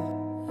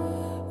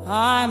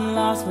 I'm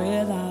lost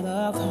without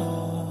a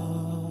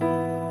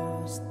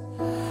cause,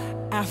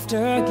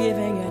 after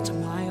giving it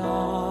my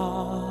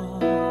all.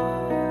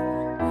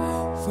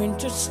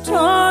 Winter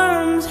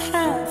storms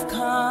have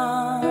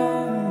come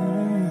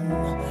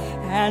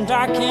and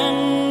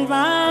darkened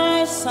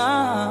my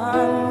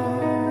sun.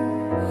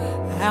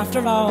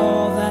 After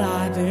all that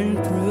I've been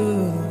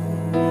through,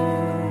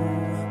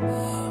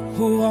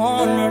 who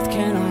on earth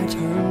can I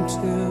turn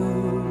to?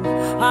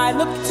 I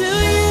look to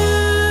you,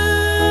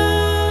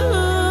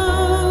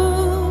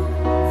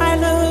 I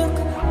look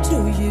to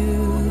you.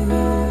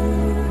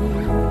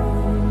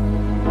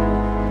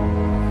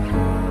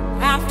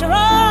 After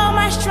all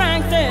my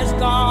strength is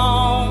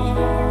gone,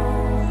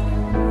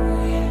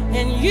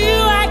 in you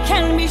I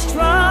can be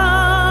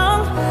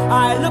strong.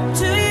 I look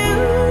to you.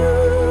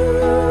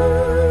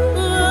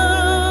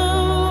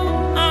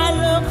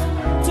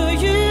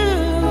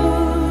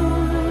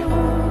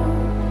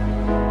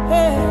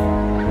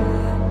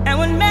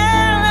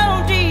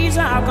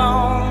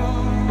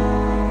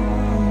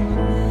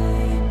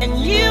 And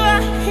you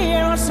I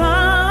hear a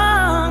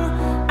song,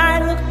 I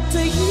look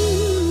to you.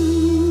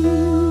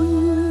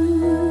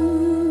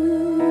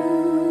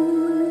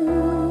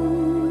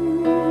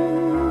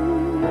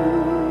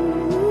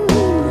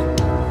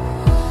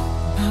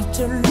 About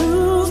to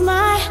lose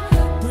my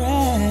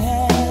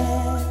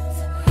breath,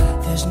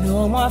 there's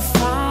no more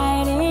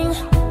fighting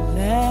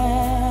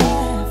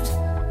left,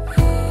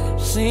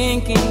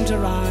 sinking to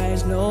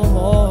rise no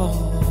more,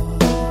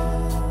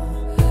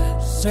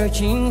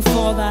 searching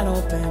for that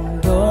open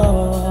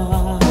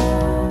door.